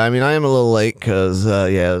 Well, yeah, I mean, I am a little late because,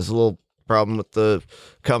 there's a little problem with the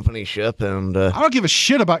company ship and... I don't give a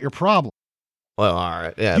shit about your problem. Well, all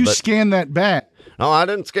right, yeah, You scanned that bag. No, I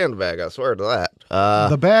didn't scan the bag, I swear to that.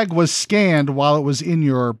 The bag was scanned while it was in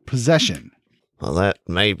your possession. Well, that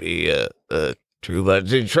may be true, but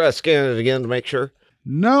did you try to scan it again to make sure?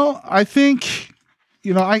 No, I think,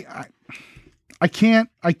 I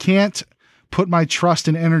can't put my trust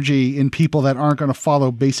and energy in people that aren't going to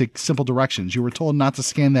follow basic, simple directions. You were told not to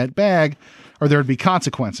scan that bag or there'd be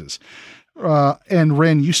consequences. And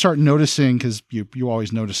Ren, you start noticing, because you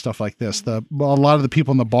always notice stuff like this, a lot of the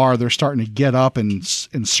people in the bar, they're starting to get up and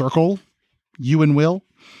circle you and Will.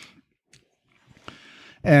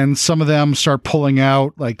 And some of them start pulling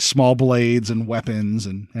out like small blades and weapons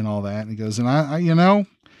and all that. And he goes, and I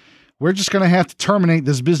we're just going to have to terminate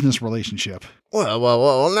this business relationship.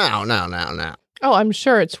 Well, now. Oh, I'm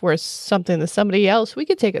sure it's worth something to somebody else. We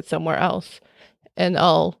could take it somewhere else. And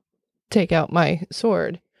I'll take out my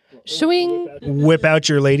sword. Swing. Whip out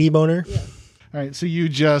your lady boner. All right. So you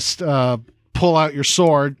just pull out your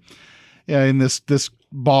sword in this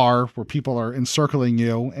bar where people are encircling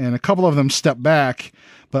you, and a couple of them step back,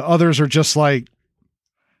 but others are just like,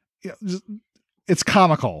 it's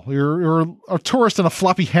comical. You're a tourist in a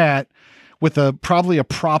floppy hat with probably a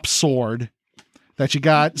prop sword that you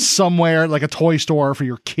got somewhere, like a toy store for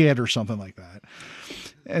your kid or something like that.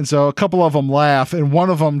 And so a couple of them laugh, and one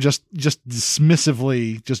of them just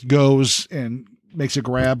dismissively just goes and makes a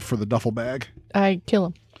grab for the duffel bag. I kill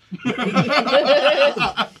him.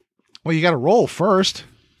 Well, you got to roll first.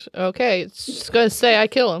 Okay, it's just going to say I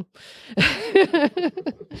kill him.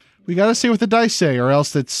 We got to see what the dice say, or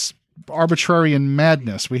else it's arbitrary and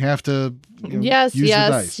madness. We have to use the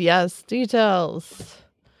dice. Yes, details.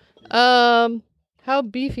 How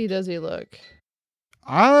beefy does he look?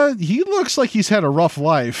 He looks like he's had a rough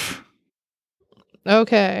life.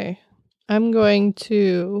 Okay. I'm going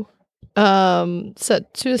to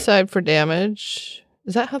set 2 aside for damage.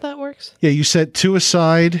 Is that how that works? Yeah, you set 2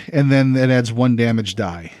 aside, and then it adds 1 damage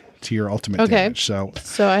die to your ultimate damage. So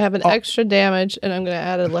I have an extra damage, and I'm going to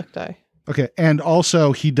add a luck die. Okay, and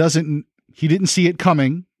also he didn't see it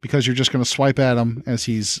coming because you're just going to swipe at him as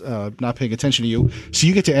he's not paying attention to you. So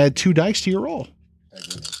you get to add 2 dice to your roll.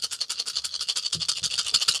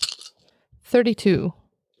 32.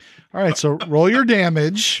 All right, so roll your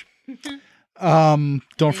damage. Don't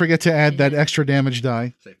forget to add that extra damage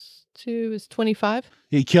die. 2 is 25.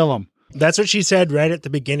 You kill him. That's what she said right at the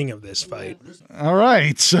beginning of this fight. All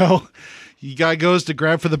right, so the guy goes to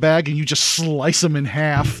grab for the bag, and you just slice him in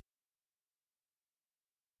half.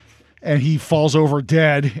 And he falls over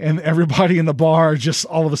dead, and everybody in the bar just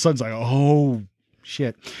all of a sudden's like, oh,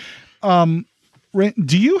 shit. Do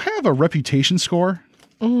you have a reputation score?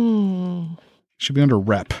 Should be under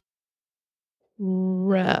rep.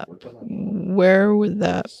 Rep. Where would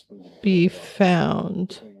that be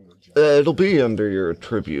found? It'll be under your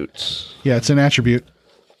attributes. Yeah, it's an attribute.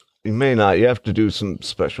 You may not. You have to do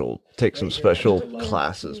take some special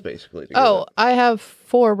classes, basically. I have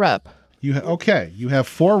 4 rep. You have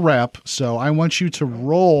 4 rep, so I want you to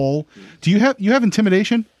roll. Do you have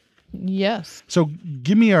intimidation? Yes. So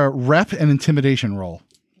give me a rep and intimidation roll.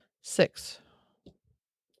 6.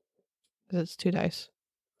 That's 2 dice.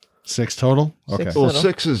 6 total? Okay. 6 Well, total.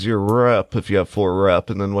 6 is your rep if you have 4 rep,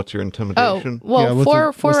 and then what's your intimidation? Oh, well, Yeah,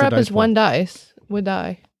 4 the rep dice is pool? 1 dice. Would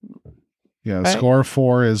die. Yeah, Right. score of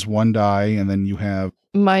 4 is 1 die, and then you have...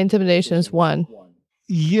 My intimidation is 1.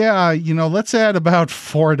 Yeah, let's add about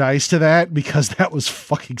 4 dice to that, because that was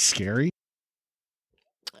fucking scary.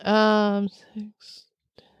 6.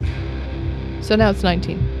 So now it's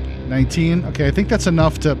 19. 19? Okay, I think that's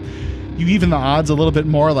enough to... You even the odds a little bit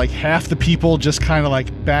more, like half the people just kind of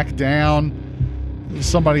like back down.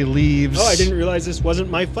 Somebody leaves. Oh, I didn't realize this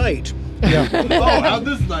wasn't my fight. Yeah. Oh, how'd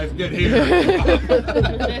this knife get here?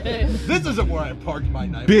 This isn't where I parked my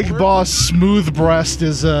knife. Big boss Smooth Breast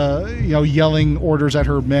is yelling orders at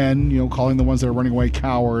her men, calling the ones that are running away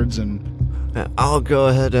cowards. And I'll go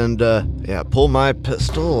ahead and pull my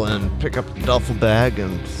pistol and pick up the duffel bag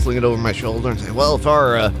and sling it over my shoulder and say, well, if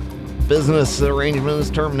our business arrangement is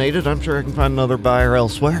terminated, I'm sure I can find another buyer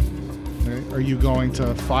elsewhere. Are you going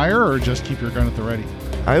to fire or just keep your gun at the ready?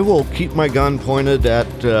 I will keep my gun pointed at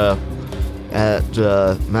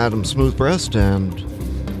Madam Smoothbreast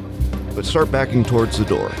but start backing towards the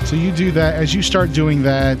door. So you do that. As you start doing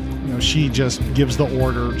that, she just gives the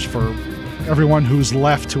orders for everyone who's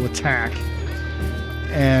left to attack.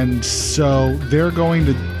 And so they're going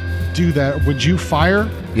to do that. Would you fire?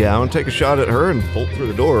 Yeah, I want to take a shot at her and bolt through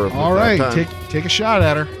the door. All right, take a shot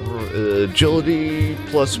at her. Agility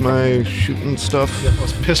plus my shooting stuff. Yeah,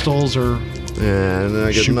 plus pistols or... And then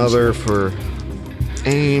I get another for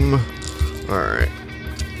aim. All right.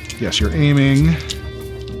 Yes, you're aiming.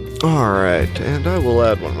 All right, and I will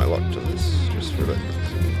add one of my luck to this, just for the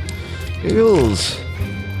giggles.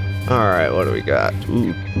 All right, what do we got?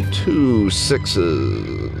 Ooh, 2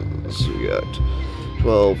 6s. We got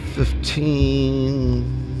 12,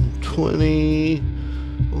 15, 20,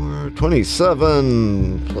 or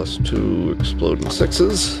 27, plus 2 exploding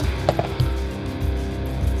 6s.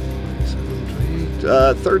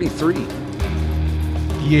 33.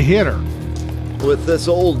 You hit her. With this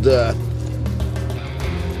old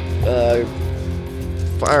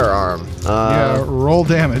firearm. Yeah, roll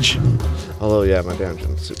damage. Although, yeah, my damage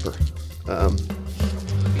is super. 9.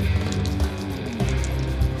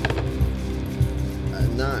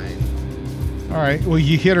 All right. Well,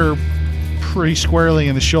 you hit her pretty squarely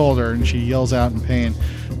in the shoulder, and she yells out in pain.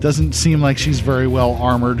 Doesn't seem like she's very well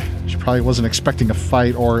armored. She probably wasn't expecting a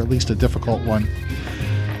fight, or at least a difficult one.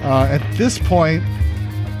 At this point,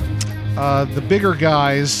 the bigger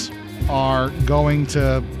guys are going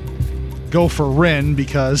to go for Rin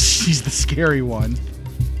because she's the scary one.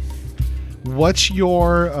 What's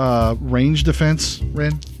your range defense,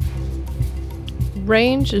 Rin?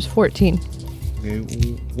 Range is 14. Okay,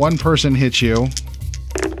 one person hits you.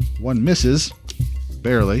 One misses.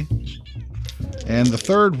 Barely. And the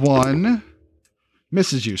third one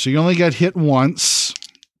misses you. So you only got hit once.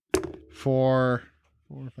 For...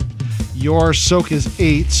 Your soak is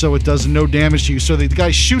 8, so it does no damage to you. So the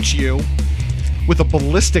guy shoots you with a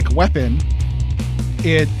ballistic weapon.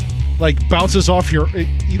 It like bounces off your...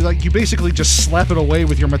 You basically just slap it away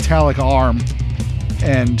with your metallic arm.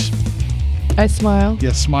 And... I smile.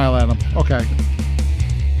 Yeah, smile at him. Okay.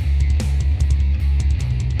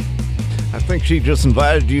 I think she just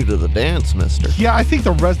invited you to the dance, mister. Yeah, I think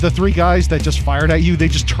the 3 guys that just fired at you, they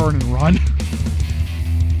just turn and run.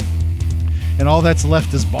 And all that's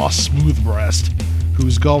left is Boss Smoothbreast,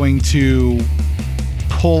 who's going to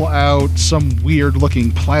pull out some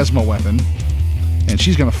weird-looking plasma weapon. And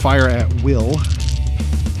she's going to fire at Will.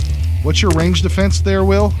 What's your range defense there,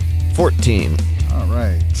 Will? 14. All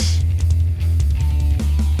right.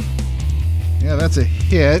 Yeah, that's a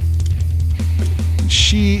hit. And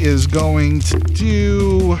she is going to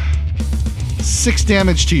do 6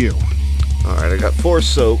 damage to you. All right, I got 4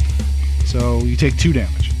 soak. So you take 2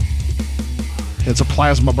 damage. It's a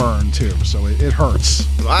plasma burn, too, so it hurts.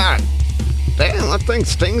 Ah, damn, that thing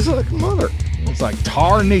stings like a mother. It's like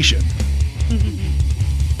Tar Nation.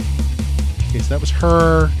 Okay, so that was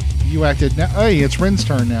her. You acted now. Hey, it's Rin's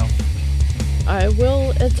turn now. I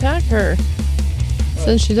will attack her.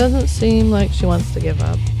 Since she doesn't seem like she wants to give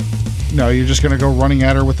up. No, you're just going to go running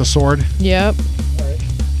at her with the sword? Yep.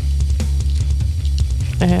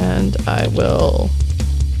 And I will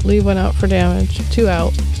leave one out for damage. 2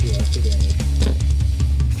 out. 2 out for damage.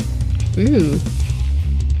 Ooh.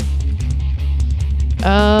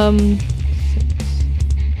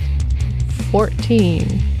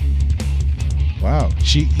 14. Wow.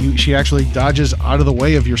 She actually dodges out of the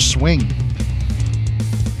way of your swing.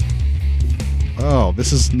 Oh,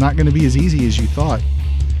 this is not going to be as easy as you thought.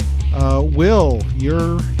 Will,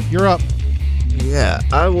 you're up. Yeah,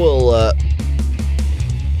 I will,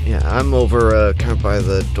 yeah, I'm over, kind of by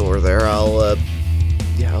the door there. I'll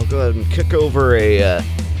go ahead and kick over a,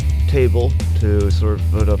 table to sort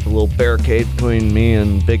of put up a little barricade between me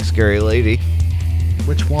and Big Scary Lady.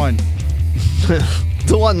 Which one?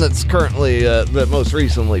 The one that's currently, that most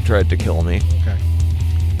recently tried to kill me. Okay.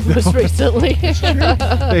 Most recently.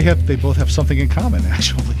 They both have something in common,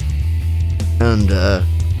 actually. And,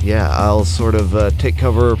 yeah, I'll sort of take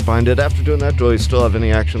cover behind it. After doing that, do I still have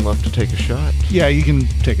any action left to take a shot? Yeah, you can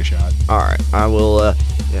take a shot. All right, I will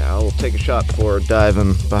take a shot for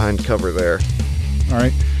diving behind cover there. All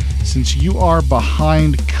right. Since you are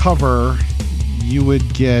behind cover, you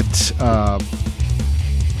would get, let's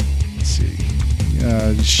see,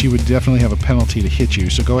 she would definitely have a penalty to hit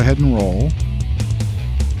you, so go ahead and roll.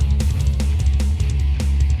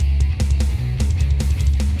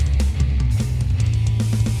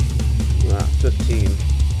 Ah, 15.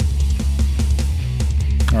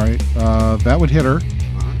 All right, that would hit her,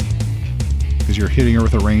 because you're hitting her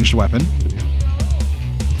with a ranged weapon.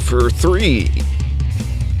 For 3.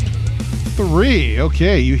 3.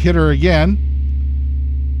 Okay, you hit her again.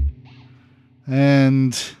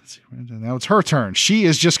 And let's see, now it's her turn.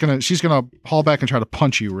 She's gonna haul back and try to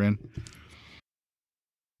punch you, Rin.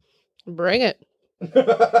 Bring it.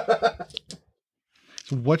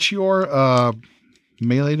 So what's your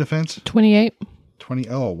melee defense? 28. 20.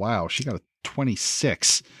 Oh, wow. She got a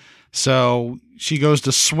 26. So she goes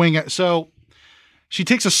to swing at. So she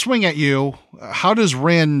takes a swing at you. How does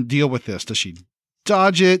Rin deal with this? Does she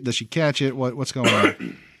dodge it? Does she catch it? What's going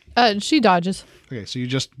on? She dodges. Okay, so you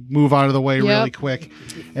just move out of the way really quick.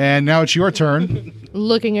 And now it's your turn.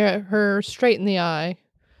 Looking at her straight in the eye.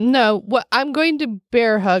 No, what I'm going to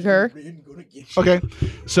bear hug her. Okay.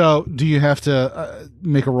 So do you have to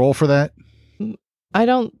make a roll for that? I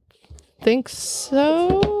don't think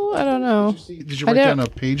so. I don't know. Did you write down a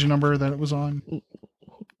page number that it was on?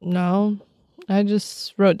 No. I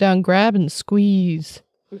just wrote down grab and squeeze.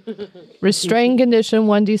 Restrain condition,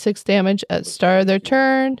 1d6 damage at start of their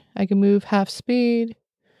turn. I can move half speed.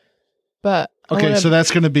 But okay, so that's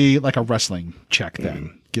going to be like a wrestling check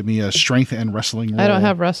then. Give me a strength and wrestling roll. I don't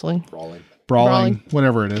have wrestling. Brawling,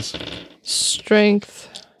 whatever it is.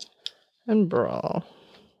 Strength and brawl.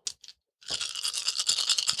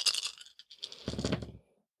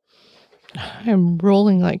 I'm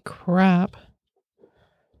rolling like crap.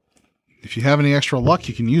 If you have any extra luck,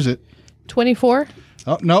 you can use it. 24.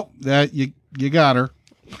 Oh, nope. That you got her.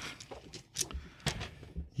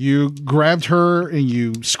 You grabbed her and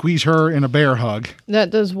you squeeze her in a bear hug. That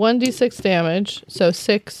does 1d6 damage, so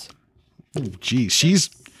 6. Oh, geez. She's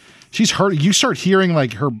hurt. You start hearing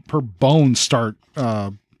like her bones start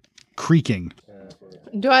creaking.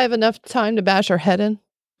 Do I have enough time to bash her head in?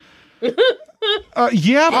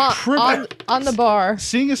 Yeah, on the bar.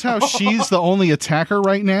 Seeing as how she's the only attacker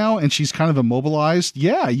right now and she's kind of immobilized,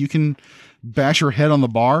 yeah, you can bash her head on the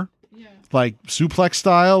bar, like suplex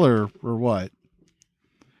style or what?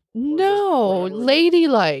 No,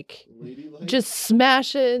 ladylike. Just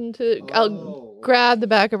smash it into. I'll grab the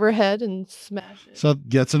back of her head and smash it. So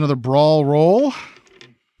gets another brawl roll.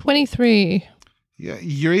 23. Yeah,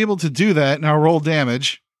 you're able to do that. Now roll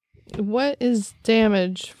damage. What is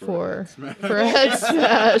damage for a head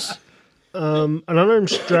smash? An unarmed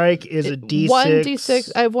strike is a D6.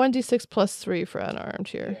 1d6. I have 1d6 plus 3 for unarmed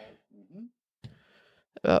here.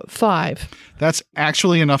 5. That's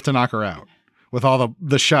actually enough to knock her out. With all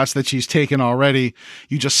the shots that she's taken already,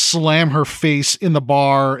 you just slam her face in the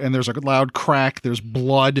bar and there's a loud crack. There's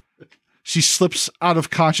blood. She slips out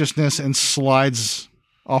of consciousness and slides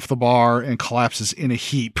off the bar and collapses in a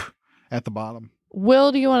heap at the bottom.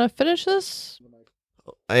 Will, do you want to finish this?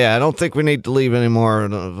 Yeah, I don't think we need to leave any more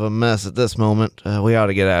of a mess at this moment. We ought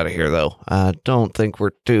to get out of here, though. I don't think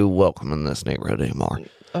we're too welcome in this neighborhood anymore.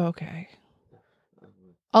 Okay.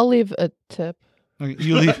 I'll leave a tip. Okay,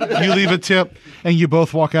 you leave a tip and you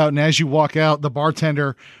both walk out. And as you walk out, the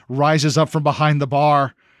bartender rises up from behind the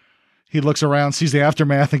bar. He looks around, sees the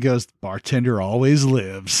aftermath and goes, "Bartender always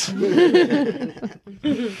lives."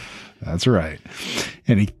 That's right.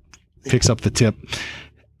 And he picks up the tip.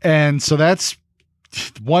 And so that's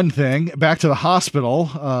one thing. Back to the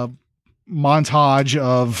hospital, montage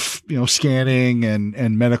of, scanning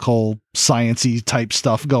and medical science-y type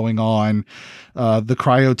stuff going on. The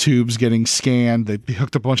cryo tubes getting scanned. They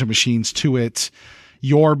hooked a bunch of machines to it.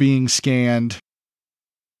 You're being scanned.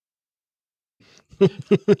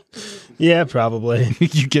 Yeah, probably.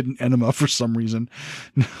 You get an enema for some reason.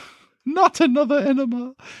 Not another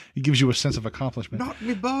enema. It gives you a sense of accomplishment. Not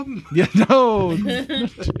me bum. Yeah, no.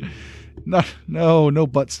 No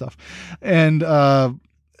butt stuff. And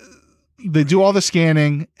they do all the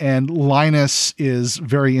scanning, and Linus is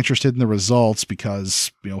very interested in the results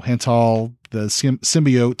because, Hental, the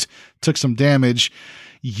symbiote, took some damage.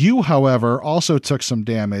 You, however, also took some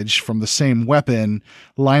damage from the same weapon.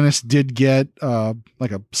 Linus did get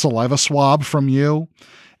like a saliva swab from you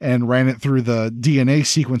and ran it through the DNA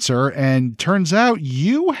sequencer, and turns out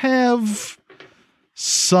you have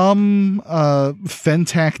some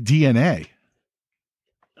Fentac DNA.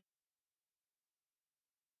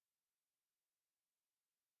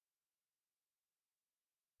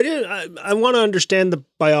 I want to understand the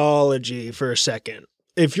biology for a second.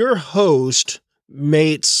 If your host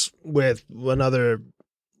mates with another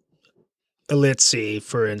Elitzi,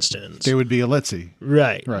 for instance, They would be Elitzi.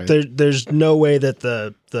 right? There's no way that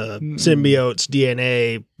the symbiote's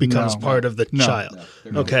DNA becomes part of the child.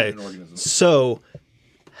 Okay, so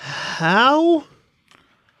how?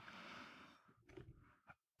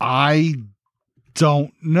 I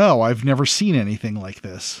don't know. I've never seen anything like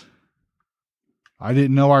this. I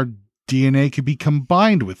didn't know our DNA could be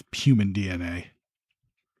combined with human DNA.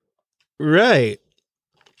 Right.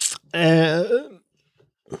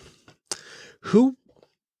 Who?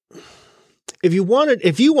 If you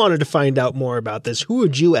wanted to find out more about this, who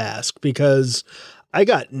would you ask? Because I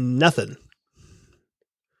got nothing.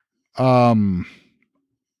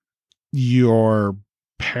 Your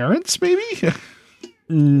parents, maybe?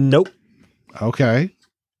 Nope. Okay.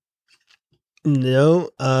 No,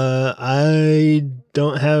 I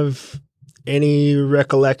don't have any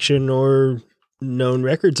recollection or known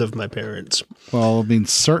records of my parents. Well, I mean,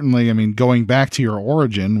 certainly, going back to your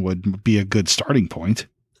origin would be a good starting point.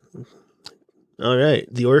 All right,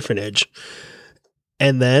 the orphanage.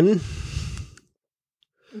 And then?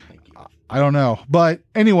 I don't know. But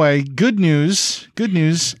anyway, good news. Good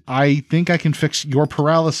news. I think I can fix your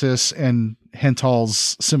paralysis and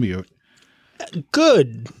Hental's symbiote.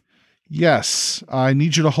 Good. Yes. I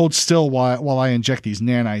need you to hold still while I inject these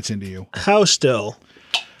nanites into you. How still?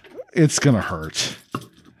 It's going to hurt.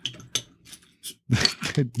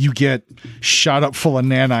 You get shot up full of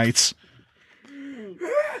nanites.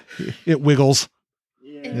 It wiggles.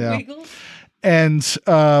 Yeah. Wiggles? And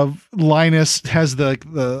Linus has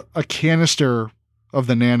a canister of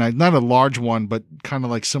the nanite, not a large one, but kind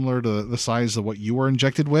of like similar to the size of what you were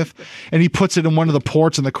injected with. And he puts it in one of the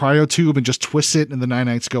ports in the cryo tube and just twists it, and the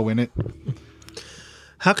nanites go in it.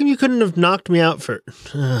 How come you couldn't have knocked me out for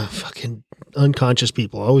fucking unconscious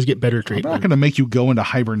people? Always get better I'm treatment. not going to make you go into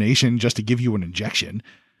hibernation just to give you an injection.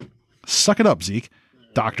 Suck it up, Zeke.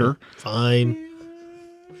 Doctor. Fine.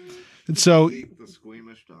 And so The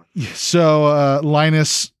squeamish doctor.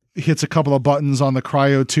 Linus hits a couple of buttons on the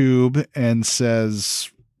cryo tube and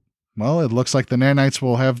says, well, it looks like the nanites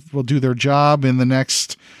will do their job in the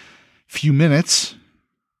next few minutes.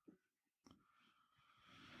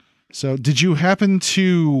 So did you happen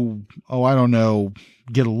to, I don't know,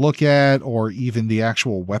 get a look at or even the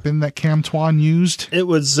actual weapon that Cam Twan used? It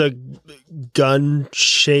was a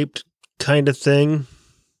gun-shaped kind of thing.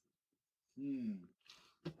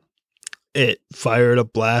 It fired a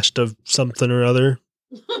blast of something or other.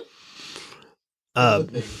 I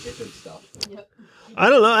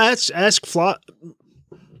don't know. Ask Fla.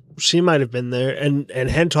 She might have been there, and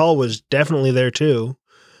Hental was definitely there too.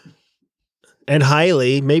 And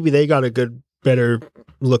Hailey, maybe they got a better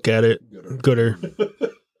look at it. Gooder.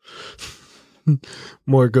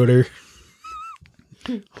 More gooder.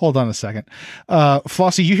 Hold on a second.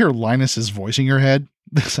 Flossie, you hear Linus's voice in your head.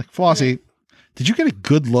 It's like, Flossie, did you get a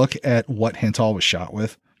good look at what Hental was shot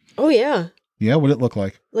with? Oh, yeah. Yeah, what did it look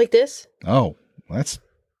like? Like this? Oh, that's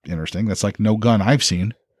interesting. That's like no gun I've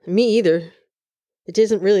seen. Me either. It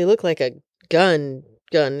doesn't really look like a gun.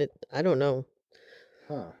 I don't know.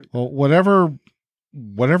 Well,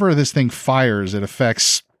 whatever this thing fires, it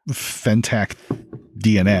affects Fentac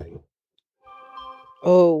DNA.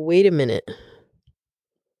 Oh, wait a minute.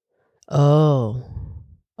 Oh,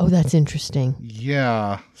 that's interesting.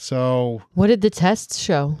 Yeah. So, What did the tests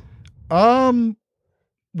show?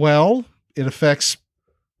 well, it affects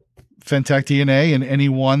Fentac DNA and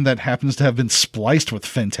anyone that happens to have been spliced with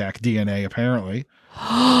Fentac DNA, apparently.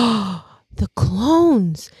 The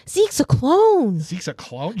clones. Zeke's a clone. Zeke's a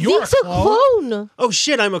clone? You're Zeke's a clone. Oh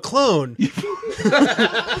shit, I'm a clone.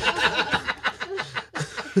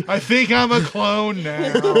 I think I'm a clone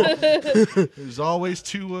now. There's always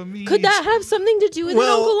two of me. Could that have something to do with it,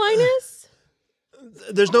 Uncle Linus?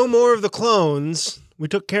 There's no more of the clones. We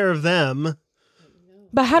took care of them.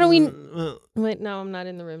 But how do we... Wait, no, I'm not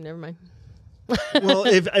in the room. Never mind. Well,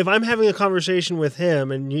 if I'm having a conversation with him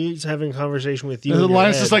and he's having a conversation with you,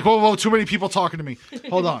 Linus is like, whoa, too many people talking to me.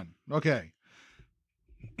 Hold on. Okay.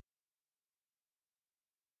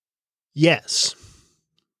 Yes.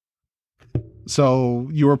 So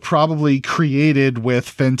you were probably created with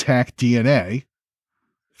Fentac DNA.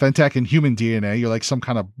 Fentac and human DNA. You're like some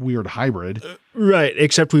kind of weird hybrid. Right,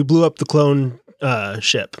 except we blew up the clone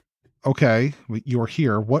ship. Okay, you're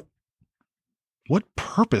here. What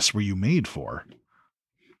purpose were you made for?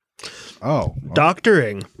 Oh.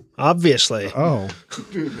 Doctoring, obviously. Oh.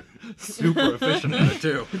 Super efficient at it,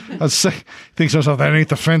 too. I was saying, think to myself, that ain't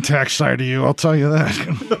the Fentac side of you, I'll tell you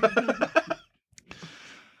that.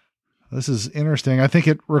 This is interesting. I think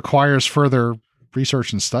it requires further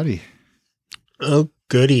research and study. Oh,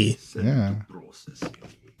 goody. Yeah.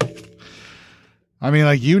 I mean,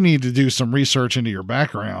 like, you need to do some research into your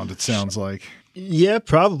background, it sounds like. Yeah,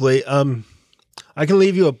 probably. I can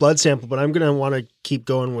leave you a blood sample, but I'm going to want to keep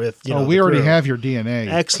going with, we already have your DNA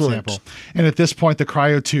Excellent. sample. And at this point, the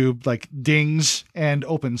cryotube, like, dings and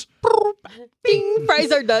opens. Bing,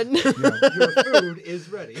 fries are done. Your food is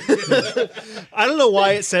ready. I don't know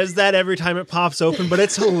why it says that every time it pops open, but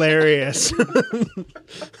it's hilarious.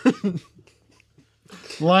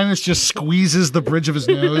 Linus just squeezes the bridge of his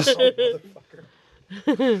nose.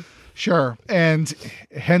 Sure. And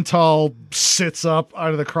Hental sits up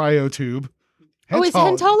out of the cryotube. Oh, is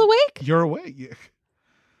Hental awake? You're awake.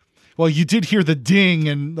 Well, you did hear the ding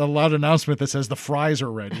and the loud announcement that says the fries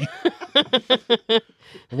are ready.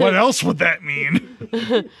 What else would that mean?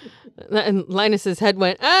 And Linus's head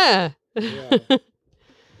went, ah!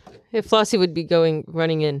 If Flossie would be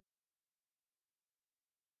running in.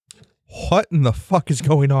 What in the fuck is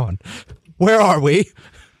going on? Where are we?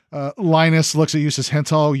 Linus looks at you, says,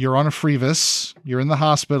 Hental, you're on a Frevis. You're in the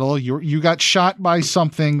hospital. You got shot by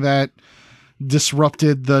something that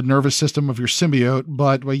disrupted the nervous system of your symbiote,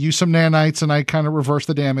 but I used some nanites and I kind of reversed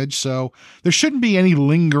the damage, so there shouldn't be any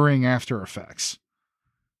lingering after effects.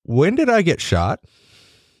 When did I get shot?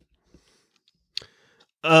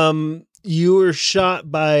 You were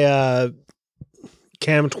shot by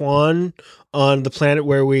Cam Twan on the planet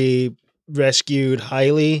where we rescued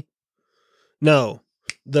Hailey. No,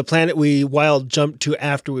 the planet we wild jumped to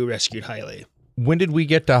after we rescued Hailey. When did we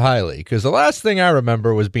get to Hailey? Because the last thing I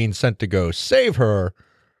remember was being sent to go save her.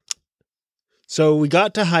 So we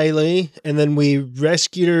got to Hailey, and then we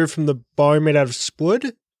rescued her from the bar made out of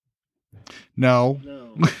spud. No.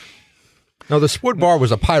 No, the Spud bar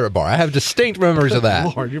was a pirate bar. I have distinct memories of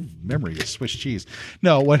that. Lord, your memory is Swiss cheese.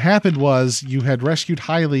 No, what happened was you had rescued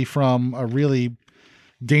Hailey from a really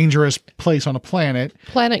dangerous place on a planet.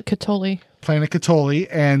 Planet Catoli,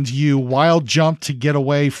 and you wild jumped to get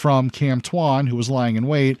away from Cam Twan, who was lying in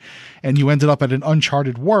wait, and you ended up at an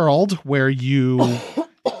uncharted world where you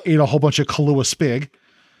ate a whole bunch of Kahlua spork.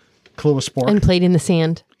 And played in the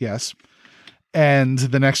sand. Yes. And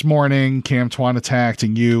the next morning, Cam Twan attacked,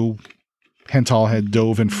 and you, Hental, had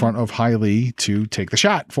dove in front of Hailey to take the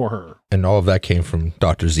shot for her. And all of that came from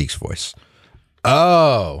Dr. Zeke's voice.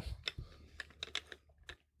 Oh.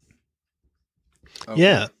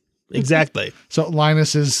 Yeah, exactly. So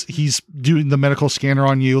Linus he's doing the medical scanner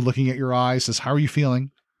on you, looking at your eyes, says, how are you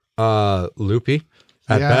feeling? Loopy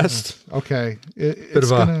at best. Okay. Bit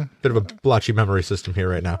of a blotchy memory system here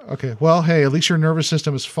right now. Okay. Well, hey, at least your nervous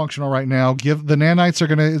system is functional right now. Give the nanites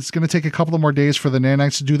it's gonna take a couple of more days for the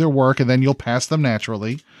nanites to do their work, and then you'll pass them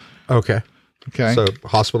naturally. Okay. Okay. So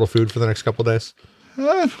hospital food for the next couple of days?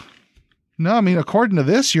 No, I mean, according to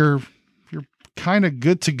this, you're kind of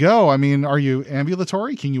good to go. I mean, are you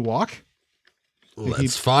ambulatory? Can you walk?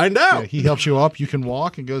 Let's find out. Yeah, he helps you up. You can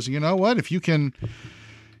walk and goes, you know what? If you can,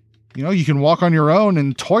 you can walk on your own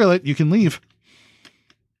and toilet, you can leave.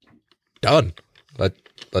 Done.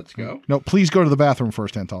 Let's go. No, please go to the bathroom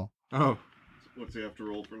first, Hental. Oh. What's he have to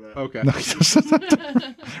roll for that? Okay. No,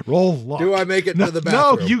 roll luck. Do I make it No, to the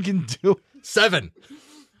bathroom? No, you can do 7.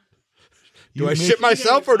 Do I make- shit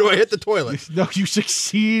myself or do I hit the toilet? No, you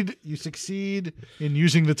succeed. You succeed in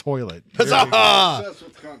using the toilet. Huzzah! Success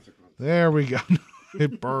with consequence. There we go.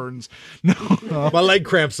 It burns. No. My leg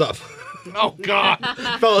cramps up. Oh God.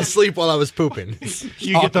 Fell asleep while I was pooping.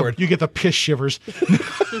 You get the piss shivers.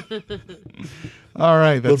 All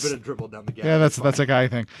right, A little bit of dribble down the gap. yeah, that's a guy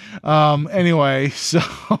thing. Anyway, so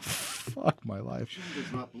fuck my life.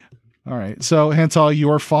 All right, so Hental,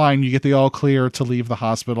 you are fine. You get the all clear to leave the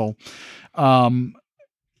hospital.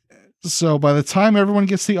 So by the time everyone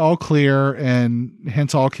gets the all clear and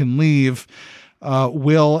Hental can leave,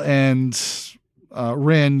 Will and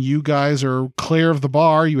Rin, you guys are clear of the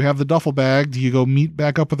bar. You have the duffel bag. Do you go meet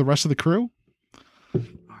back up with the rest of the crew? All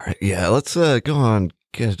right, yeah, let's go on,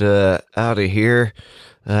 get out of here.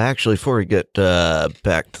 Actually, before we get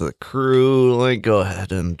back to the crew, let me go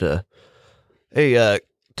ahead and hey,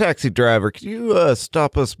 taxi driver, can you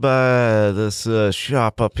stop us by this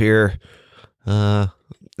shop up here? Yeah,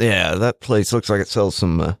 that place looks like it sells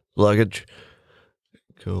some luggage.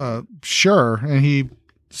 Cool. Sure. And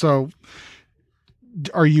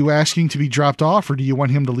are you asking to be dropped off, or do you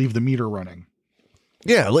want him to leave the meter running?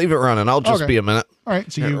 Yeah, leave it running. I'll just Okay. be a minute. All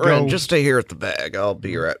right, so you Ren, go. just stay here at the bag. I'll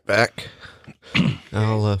be right back.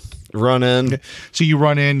 I'll run in. Okay. So you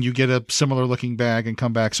run in, you get a similar looking bag, and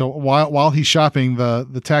come back. So while he's shopping,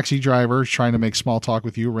 the taxi driver is trying to make small talk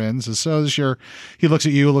with you. Ren says, "So he looks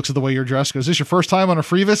at you, looks at the way you're dressed, goes, is this your first time on a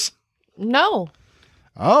Frevis?" No.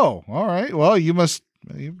 Oh, all right. Well, you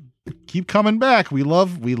keep coming back. We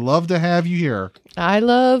love to have you here. I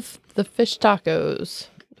love the fish tacos.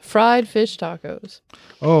 Fried fish tacos.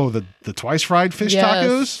 Oh, the twice fried fish Yes.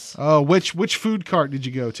 tacos? Oh, which food cart did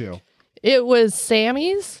you go to? It was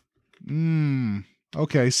Sammy's.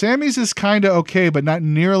 Okay. Sammy's is kind of okay, but not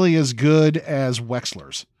nearly as good as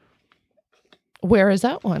Wexler's. Where is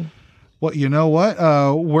that one? Well, you know what?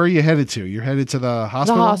 Where are you headed to? You're headed to the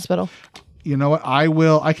hospital? The hospital. You know what?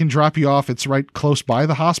 I can drop you off. It's right close by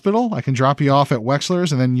the hospital. I can drop you off at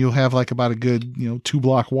Wexler's, and then you'll have like about a good,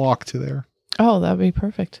 2-block walk to there. Oh, that'd be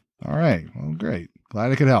perfect. All right. Well, great.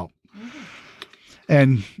 Glad I could help.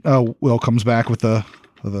 And Will comes back with the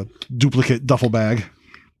duplicate duffel bag.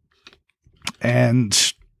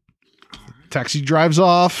 And taxi drives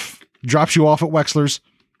off. drops you off at Wexler's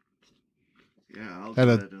Yeah, I'll at try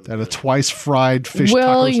a it. at a twice fried fish Will,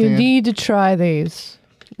 taco you stand. need to try these.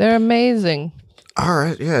 They're amazing. All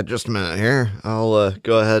right, yeah, just a minute here. I'll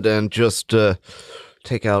go ahead and just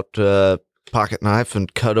take out pocket knife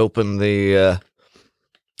and cut open the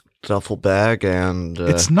duffel bag and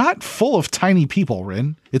It's not full of tiny people,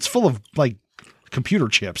 Rin. It's full of like computer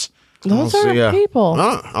chips. Those I'll are see, people.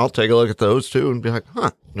 I'll take a look at those too and be like,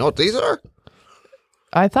 huh, you know what these are?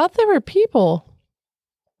 I thought they were people.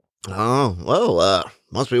 Oh, well,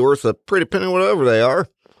 must be worth a pretty penny whatever they are.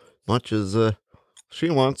 Much as she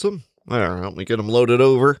wants them. There, help me get them loaded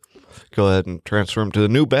over. Go ahead and transfer them to the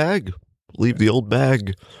new bag. Leave the old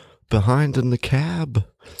bag behind in the cab.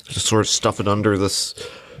 Just sort of stuff it under this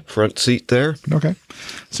front seat there. Okay.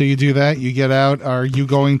 So you do that. You get out. Are you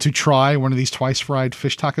going to try one of these twice fried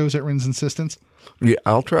fish tacos at Rin's insistence? Yeah,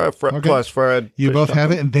 I'll try a Okay. twice fried. You fish both taco.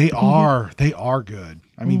 have it, and they are good.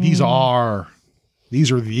 I mean, these are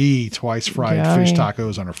the twice fried fish Yummy.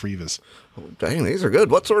 tacos on a Frivas. Oh, dang, these are good.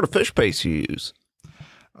 What sort of fish paste you use?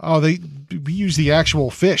 Oh, we use the actual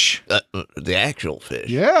fish. The actual fish.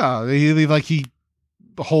 Yeah, he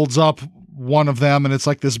holds up one of them, and it's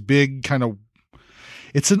like this big kind of.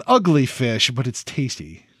 It's an ugly fish, but it's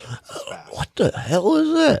tasty. What the hell is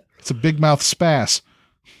that? It's a big mouth spass.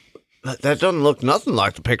 That doesn't look nothing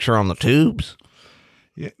like the picture on the tubes.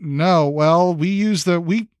 Yeah, no, well, we use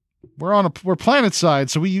we're planet side,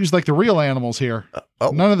 so we use like the real animals here. Oh.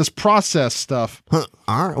 None of this processed stuff. Huh.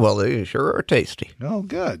 All right. Well, they sure are tasty. Oh,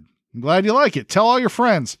 good. I'm glad you like it. Tell all your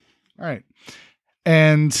friends. All right.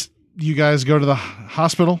 And you guys go to the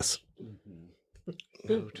hospital.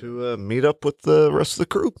 Go to meet up with the rest of the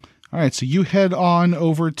crew. All right. So you head on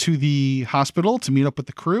over to the hospital to meet up with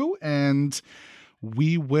the crew, and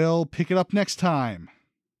we will pick it up next time.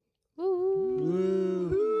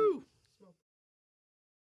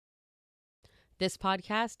 This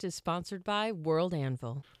podcast is sponsored by World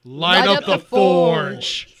Anvil. Light up the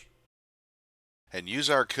forge. And use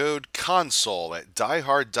our code CONSOLE at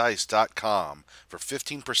dieharddice.com for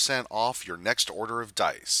 15% off your next order of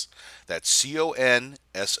dice. That's CONSOLE.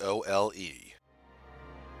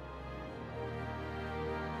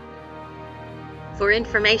 For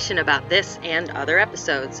information about this and other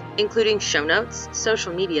episodes, including show notes,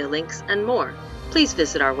 social media links, and more, please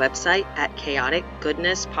visit our website at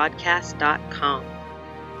chaoticgoodnesspodcast.com.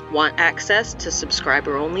 Want access to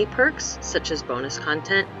subscriber-only perks such as bonus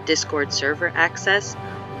content, Discord server access,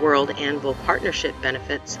 World Anvil partnership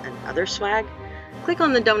benefits, and other swag? Click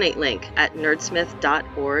on the donate link at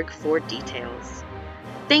nerdsmith.org for details.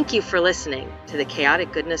 Thank you for listening to the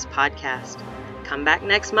Chaotic Goodness Podcast. Come back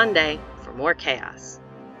next Monday for more chaos.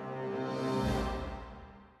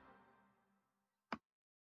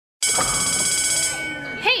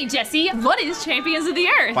 Hey Jesse, what is Champions of the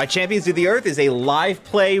Earth? Why Champions of the Earth is a live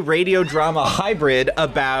play radio drama hybrid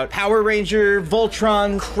about Power Ranger,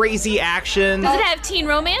 Voltron, crazy action. Does it have teen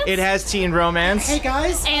romance? It has teen romance. Hey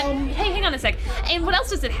guys. And hey, hang on a sec. And what else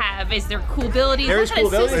does it have? Is there cool abilities? There's What kind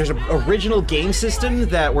cool of abilities. There's an original game system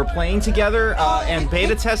that we're playing together and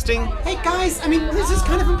beta testing. Hey guys, I mean, this is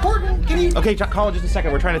kind of important. Can you? Okay, Colin, just a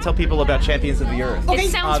second. We're trying to tell people about Champions of the Earth. It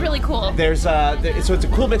sounds really cool. There's so it's a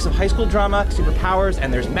cool mix of high school drama, superpowers,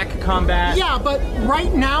 and there's mech combat. Yeah, but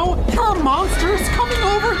right now there are monsters coming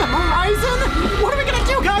over the horizon. What are we gonna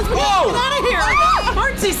do, guys? We gotta get out of here!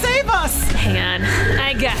 Artsy, save us! Hang on,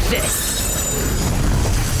 I got this.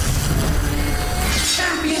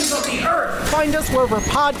 Champions of the Earth. Find us wherever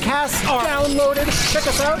podcasts are downloaded. Check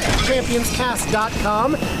us out at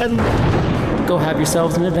championscast.com and go have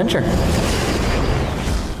yourselves an adventure.